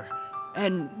fine, sir.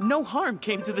 And no harm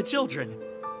came to the children.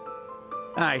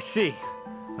 I see.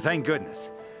 Well, thank goodness.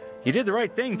 You did the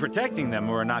right thing protecting them,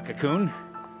 Muranaka-kun.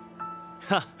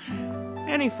 Ha!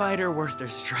 Any fighter worth their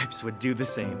stripes would do the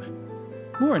same.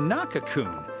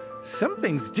 Muranaka-kun,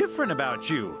 something's different about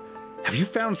you. Have you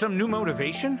found some new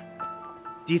motivation?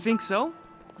 Do you think so?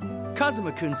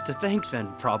 Kazuma-kun's to thank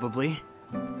then, probably.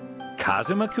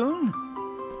 Kazuma-kun?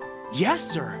 Yes,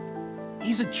 sir.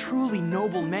 He's a truly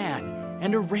noble man,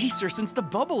 and a racer since the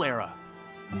bubble era.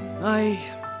 I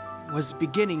was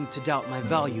beginning to doubt my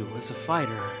value as a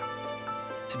fighter.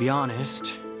 To be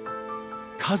honest,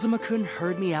 Kazuma-kun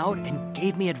heard me out and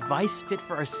gave me advice fit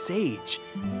for a sage.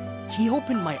 He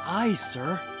opened my eyes,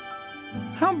 sir.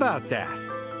 How about that?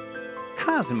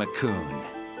 Kazuma-kun.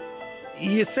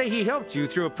 You say he helped you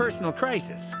through a personal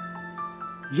crisis?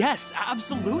 Yes,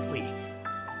 absolutely.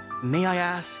 May I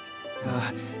ask,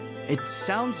 it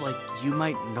sounds like you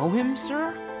might know him,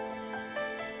 sir?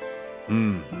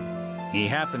 He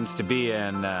happens to be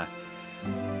an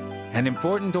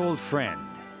important old friend.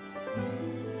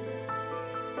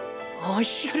 Oh, I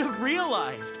should have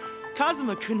realized.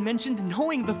 Kazuma-kun mentioned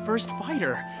knowing the first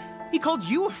fighter. He called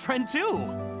you a friend, too.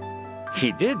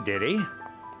 He did he?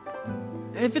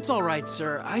 If it's all right,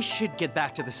 sir, I should get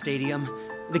back to the stadium.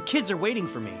 The kids are waiting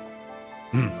for me.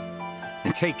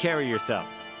 And take care of yourself.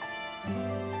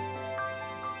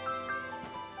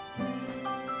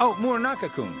 Oh,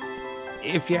 Muranaka-kun.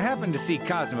 If you happen to see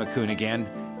Kazuma-kun again,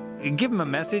 give him a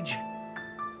message.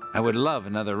 I would love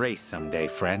another race someday,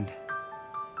 friend.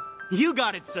 You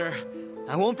got it, sir.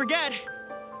 I won't forget.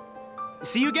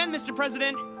 See you again, Mr.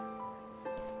 President.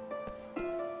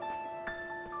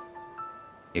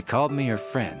 You called me your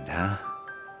friend, huh?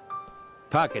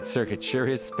 Pocket Circuit sure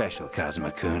is special,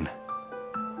 Kazuma-kun.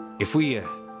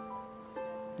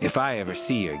 If I ever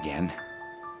see you again,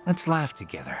 let's laugh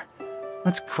together.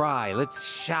 Let's cry, let's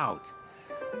shout.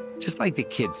 Just like the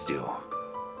kids do.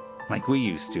 Like we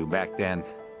used to back then.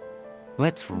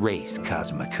 Let's race,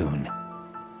 Kazuma-kun.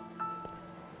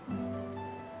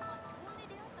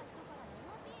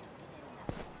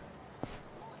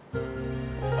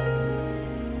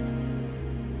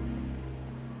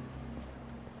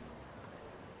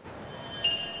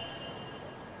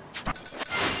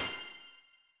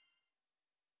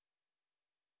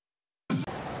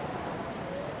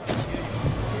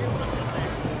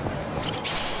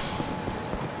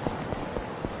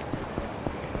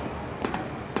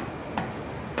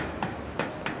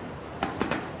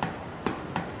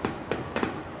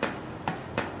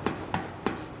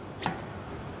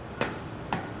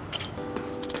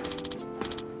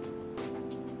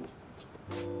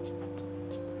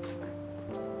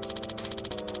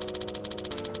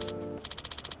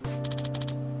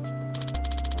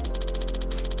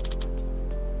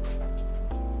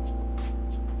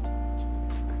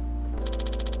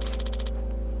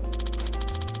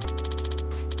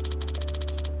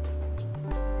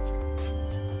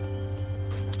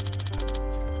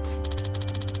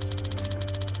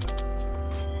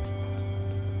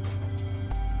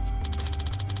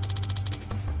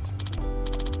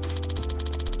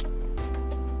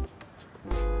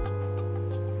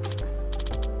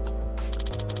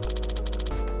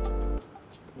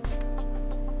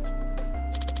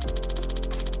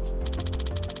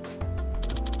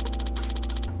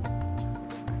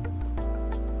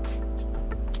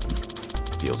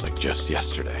 Feels like just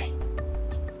yesterday.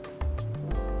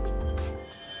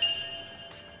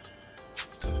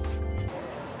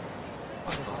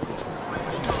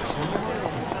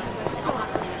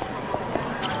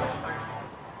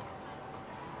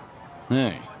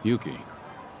 Hey, Yuki.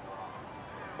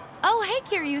 Oh, hey,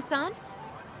 Kiryu-san.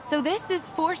 So this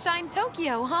is Foreshine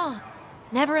Tokyo, huh?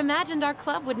 Never imagined our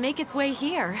club would make its way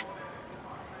here.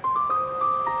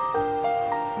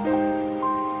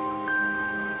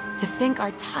 To think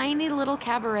our tiny little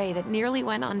cabaret that nearly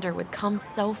went under would come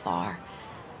so far.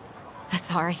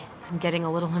 Sorry, I'm getting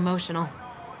a little emotional.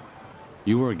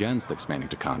 You were against expanding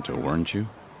to Kanto, weren't you?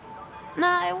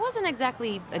 Nah, I wasn't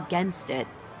exactly against it.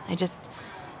 I just,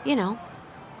 you know,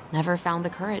 never found the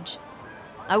courage.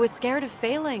 I was scared of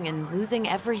failing and losing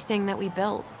everything that we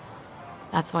built.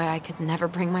 That's why I could never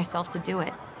bring myself to do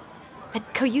it.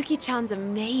 But Koyuki-chan's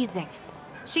amazing.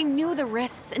 She knew the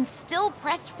risks and still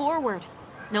pressed forward.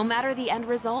 No matter the end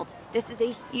result, this is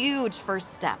a huge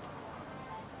first step.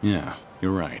 Yeah,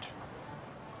 you're right.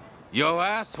 Yo,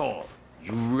 asshole!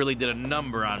 You really did a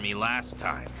number on me last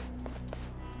time.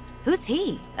 Who's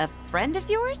he? A friend of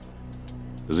yours?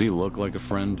 Does he look like a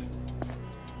friend?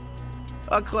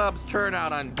 A club's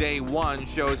turnout on day one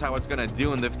shows how it's gonna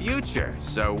do in the future,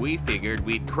 so we figured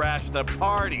we'd crash the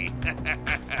party.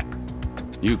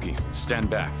 Yuki, stand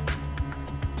back.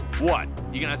 What?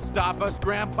 You gonna stop us,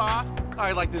 Grandpa?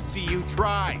 I'd like to see you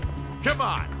try. Come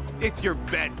on, it's your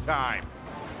bedtime.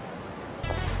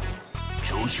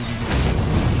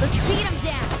 Let's beat him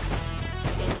down.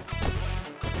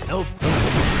 Nope.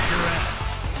 Your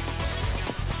ass.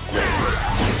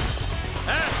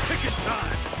 Ass kicking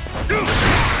time.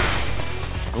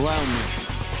 Allow me.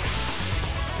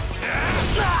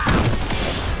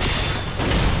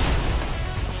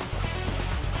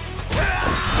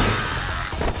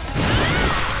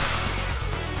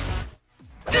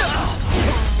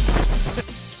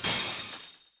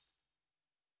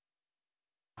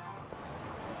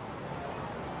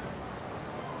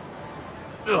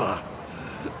 Ugh.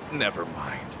 Never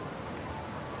mind.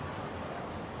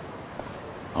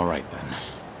 All right then.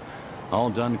 All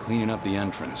done cleaning up the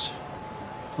entrance.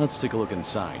 Let's take a look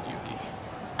inside, Yuki.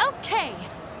 Okay.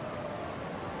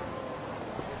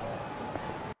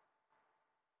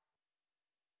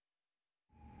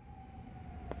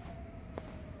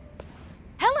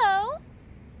 Hello.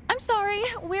 I'm sorry,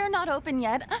 we're not open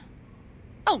yet.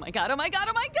 Oh my god, oh my god,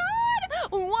 oh my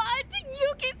god! What?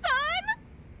 Yuki-san?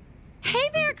 Hey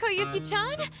there,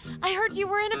 Koyuki-chan! I heard you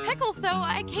were in a pickle, so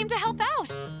I came to help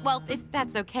out. Well, if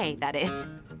that's okay, that is.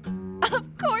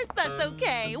 Of course that's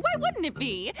okay. Why wouldn't it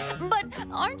be? But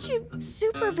aren't you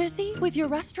super busy with your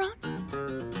restaurant?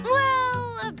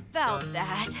 Well, about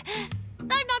that.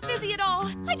 I'm not busy at all.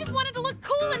 I just wanted to look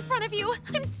cool in front of you.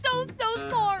 I'm so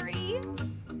sorry.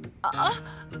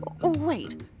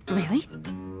 Wait, really?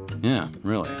 Yeah,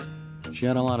 really. She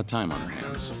had a lot of time on her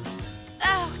hands.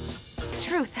 Ouch.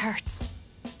 Truth hurts.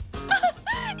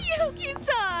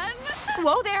 Yuki-san!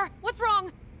 Whoa there! What's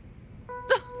wrong?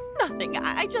 Nothing.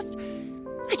 I just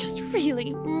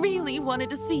really, really wanted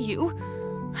to see you.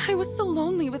 I was so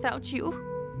lonely without you.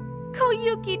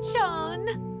 Koyuki-chan!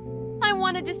 I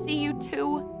wanted to see you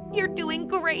too. You're doing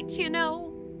great, you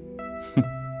know.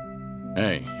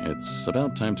 Hey, it's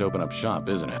about time to open up shop,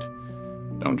 isn't it?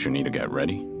 Don't you need to get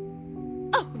ready?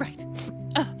 Oh, right.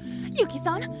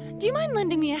 Yuki-san, do you mind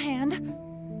lending me a hand?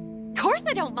 Of course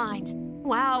I don't mind.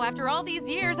 Wow, after all these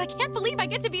years, I can't believe I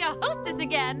get to be a hostess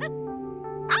again.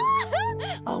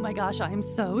 Oh my gosh, I'm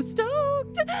so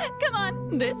stoked. Come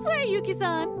on, this way,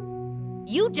 Yuki-san.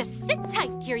 You just sit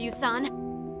tight, Kiryu-san.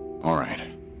 All right.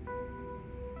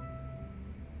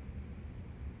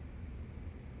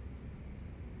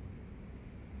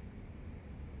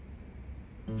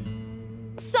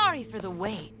 Sorry for the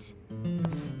wait.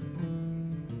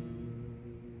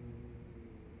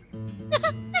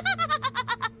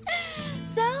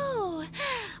 So,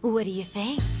 what do you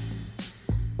think?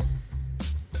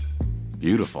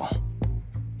 Beautiful.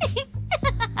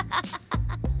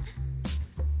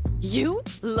 You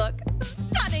look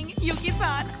stunning,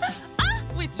 Yuki-san.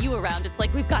 With you around, it's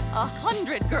like we've got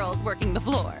 100 girls working the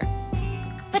floor.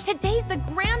 But today's the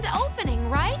grand opening,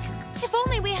 right? If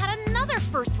only we had another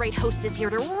first-rate hostess here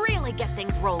to really get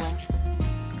things rolling.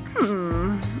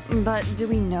 But do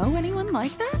we know anyone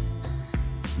like that?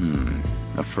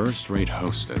 A first-rate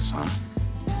hostess, huh?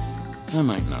 I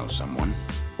might know someone.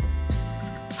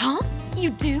 Huh? You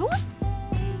do?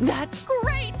 That's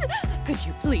great! Could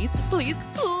you please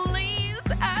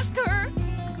ask her?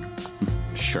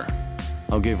 Sure.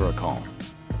 I'll give her a call.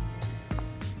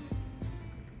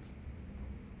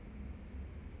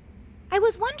 I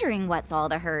was wondering what's all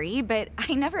the hurry, but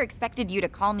I never expected you to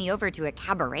call me over to a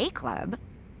cabaret club.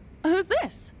 Who's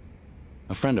this?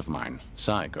 A friend of mine,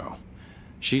 Saiko.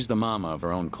 She's the mama of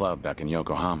her own club back in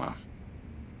Yokohama.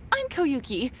 I'm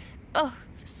Koyuki. Oh,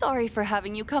 sorry for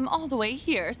having you come all the way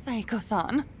here,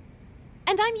 Saiko-san.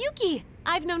 And I'm Yuki.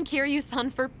 I've known Kiryu-san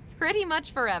for pretty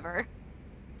much forever.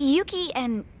 Yuki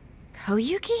and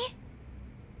Koyuki?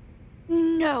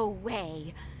 No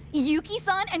way!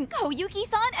 Yuki-san and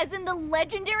Koyuki-san as in the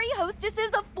legendary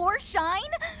hostesses of Four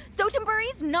Shine?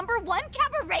 Sotenburi's #1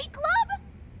 cabaret club?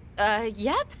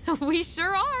 Yep, we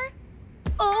sure are.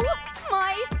 Oh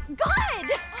my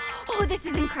god! Oh, this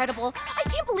is incredible. I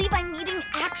can't believe I'm meeting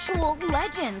actual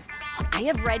legends. I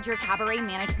have read your cabaret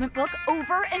management book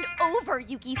over and over,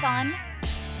 Yuki-san.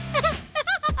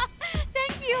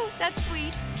 Thank you. That's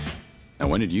sweet. Now,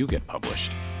 when did you get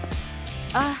published?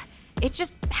 It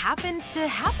just happened to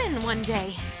happen one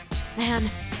day.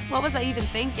 Man, what was I even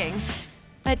thinking?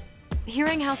 But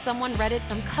hearing how someone read it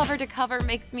from cover to cover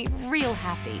makes me real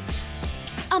happy.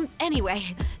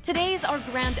 Anyway, today's our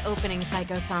grand opening,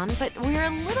 Saiko-san, but we're a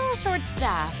little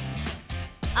short-staffed.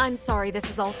 I'm sorry this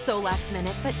is all so last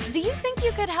minute, but do you think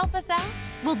you could help us out?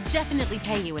 We'll definitely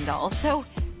pay you and all, so...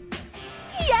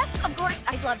 Yes, of course,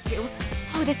 I'd love to.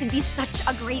 Oh, this would be such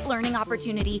a great learning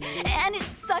opportunity, and it's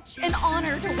such an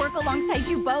honor to work alongside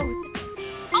you both.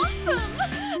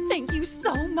 Awesome! Thank you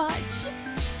so much.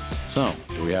 So,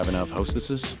 do we have enough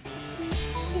hostesses?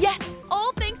 Yes,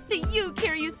 all thanks to you,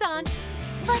 Kiryu-san.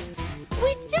 But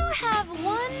we still have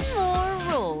one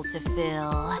more role to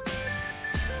fill.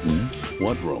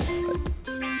 What role?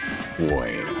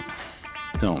 Wait.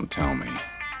 Don't tell me.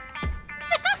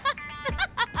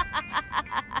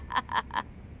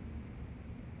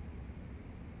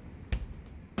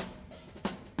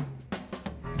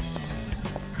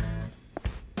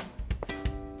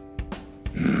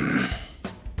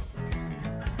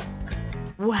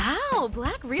 Wow,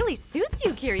 black really suits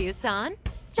you, Kiryu-san.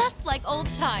 Just like old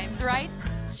times, right?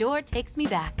 Sure takes me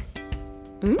back.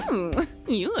 Ooh,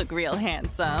 you look real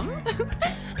handsome.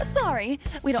 Sorry,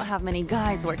 we don't have many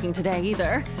guys working today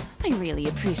either. I really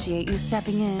appreciate you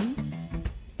stepping in.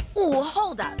 Oh,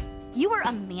 hold up. You were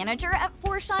a manager at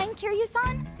Four Shine,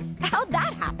 Kiryu-san? How'd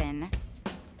that happen?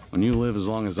 When you live as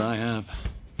long as I have,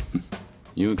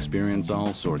 you experience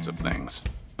all sorts of things.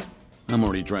 I'm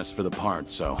already dressed for the part,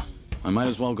 so I might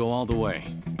as well go all the way.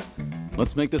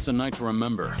 Let's make this a night to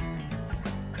remember.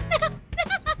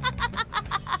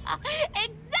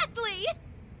 Exactly!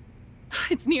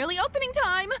 It's nearly opening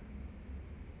time!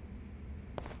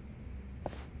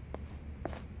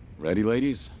 Ready,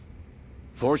 ladies?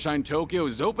 Four Shine Tokyo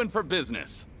is open for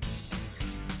business.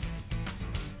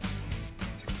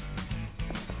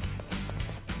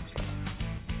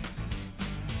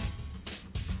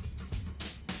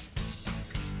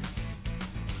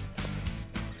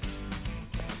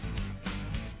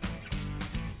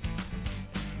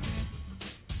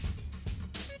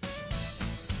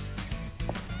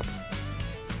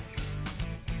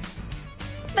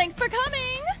 Thanks for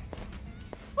coming!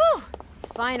 Whew, it's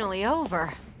finally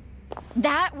over.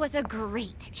 That was a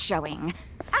great showing.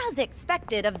 As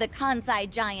expected of the Kansai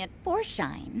giant Four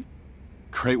Shine.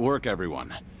 Great work,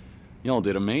 everyone. Y'all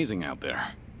did amazing out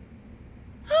there.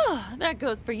 That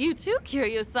goes for you too,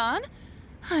 Kiryu-san.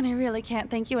 And I really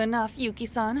can't thank you enough,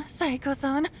 Yuki-san,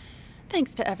 Saiko-san.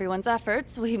 Thanks to everyone's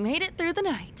efforts, we made it through the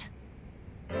night.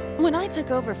 When I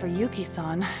took over for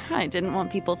Yuki-san, I didn't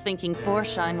want people thinking Four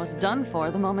Shine was done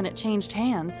for the moment it changed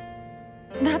hands.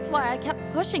 That's why I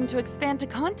kept pushing to expand to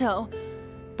Kanto.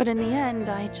 But in the end,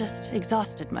 I just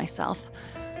exhausted myself.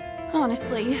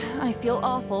 Honestly, I feel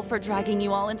awful for dragging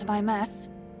you all into my mess.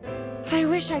 I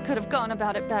wish I could have gone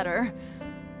about it better.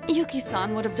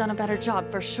 Yuki-san would have done a better job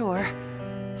for sure.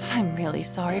 I'm really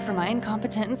sorry for my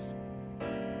incompetence.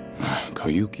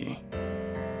 Koyuki.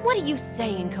 What are you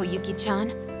saying,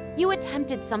 Koyuki-chan? You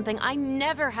attempted something I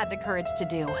never had the courage to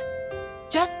do.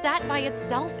 Just that by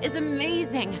itself is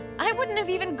amazing. I wouldn't have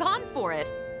even gone for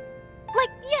it. Like,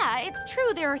 yeah, it's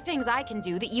true there are things I can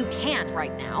do that you can't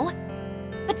right now.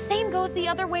 But same goes the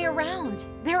other way around.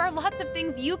 There are lots of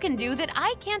things you can do that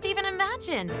I can't even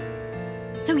imagine.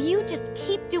 So you just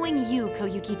keep doing you,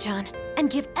 Koyuki-chan, and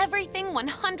give everything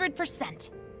 100%.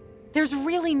 There's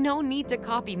really no need to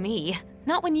copy me.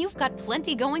 Not when you've got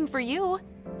plenty going for you.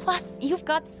 Plus, you've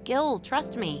got skill,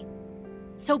 trust me.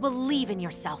 So believe in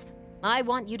yourself. I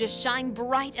want you to shine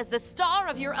bright as the star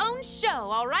of your own show,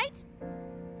 all right?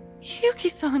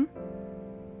 Yuki-san.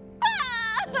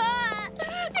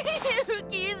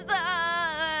 Yuki-san!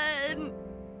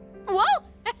 Whoa!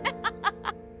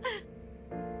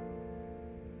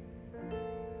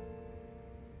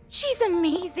 She's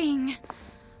amazing.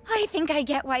 I think I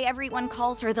get why everyone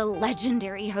calls her the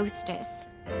legendary hostess.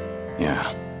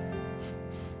 Yeah.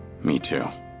 Me too.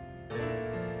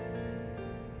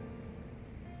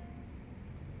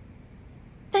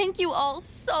 Thank you all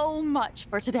so much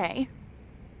for today.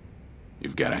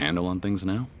 You've got a handle on things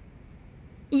now?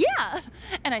 Yeah,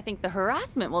 and I think the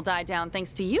harassment will die down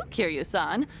thanks to you,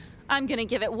 Kiryu-san. I'm gonna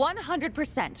give it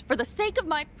 100% for the sake of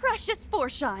my precious Four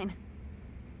Shine.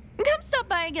 Come stop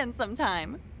by again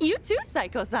sometime. You too,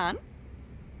 Saiko-san.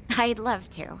 I'd love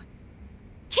to.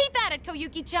 Keep at it,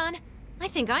 Koyuki-chan. I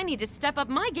think I need to step up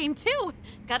my game too.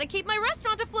 Gotta keep my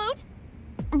restaurant afloat.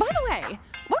 By the way,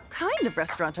 what kind of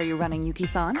restaurant are you running,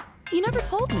 Yuki-san? You never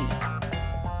told me.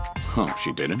 Oh,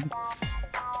 she didn't?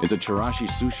 It's a Chirashi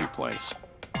sushi place.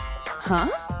 Huh?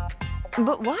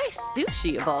 But why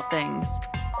sushi of all things?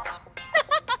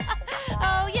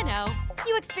 Oh, you know,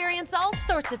 you experience all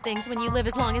sorts of things when you live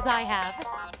as long as I have.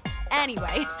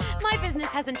 Anyway, my business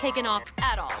hasn't taken off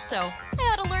at all, so I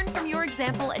ought to learn from your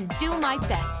example and do my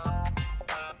best.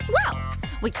 Well,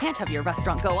 we can't have your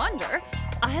restaurant go under.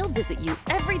 I'll visit you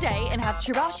every day and have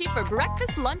chirashi for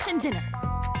breakfast, lunch, and dinner.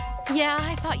 Yeah,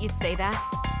 I thought you'd say that.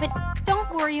 But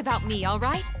don't worry about me, all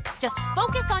right? Just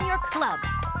focus on your club.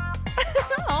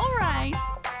 All right.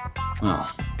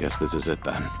 Well, guess this is it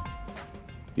then.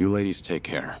 You ladies take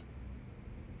care.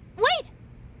 Wait!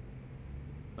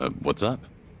 What's up?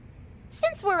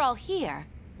 Since we're all here,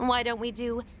 why don't we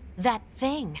do that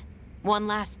thing one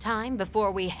last time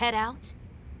before we head out?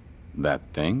 That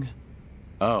thing?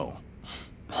 Oh,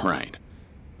 right.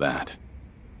 That.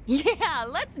 Yeah,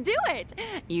 let's do it.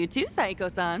 You too,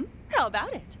 Saeko-san. How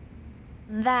about it?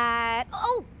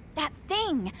 Oh, that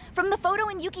thing from the photo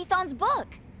in Yuki-san's book.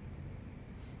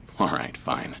 All right,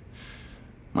 fine.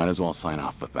 Might as well sign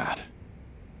off with that.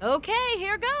 Okay,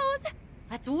 here goes.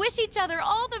 Let's wish each other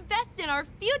all the best in our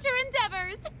future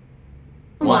endeavors.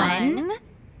 1,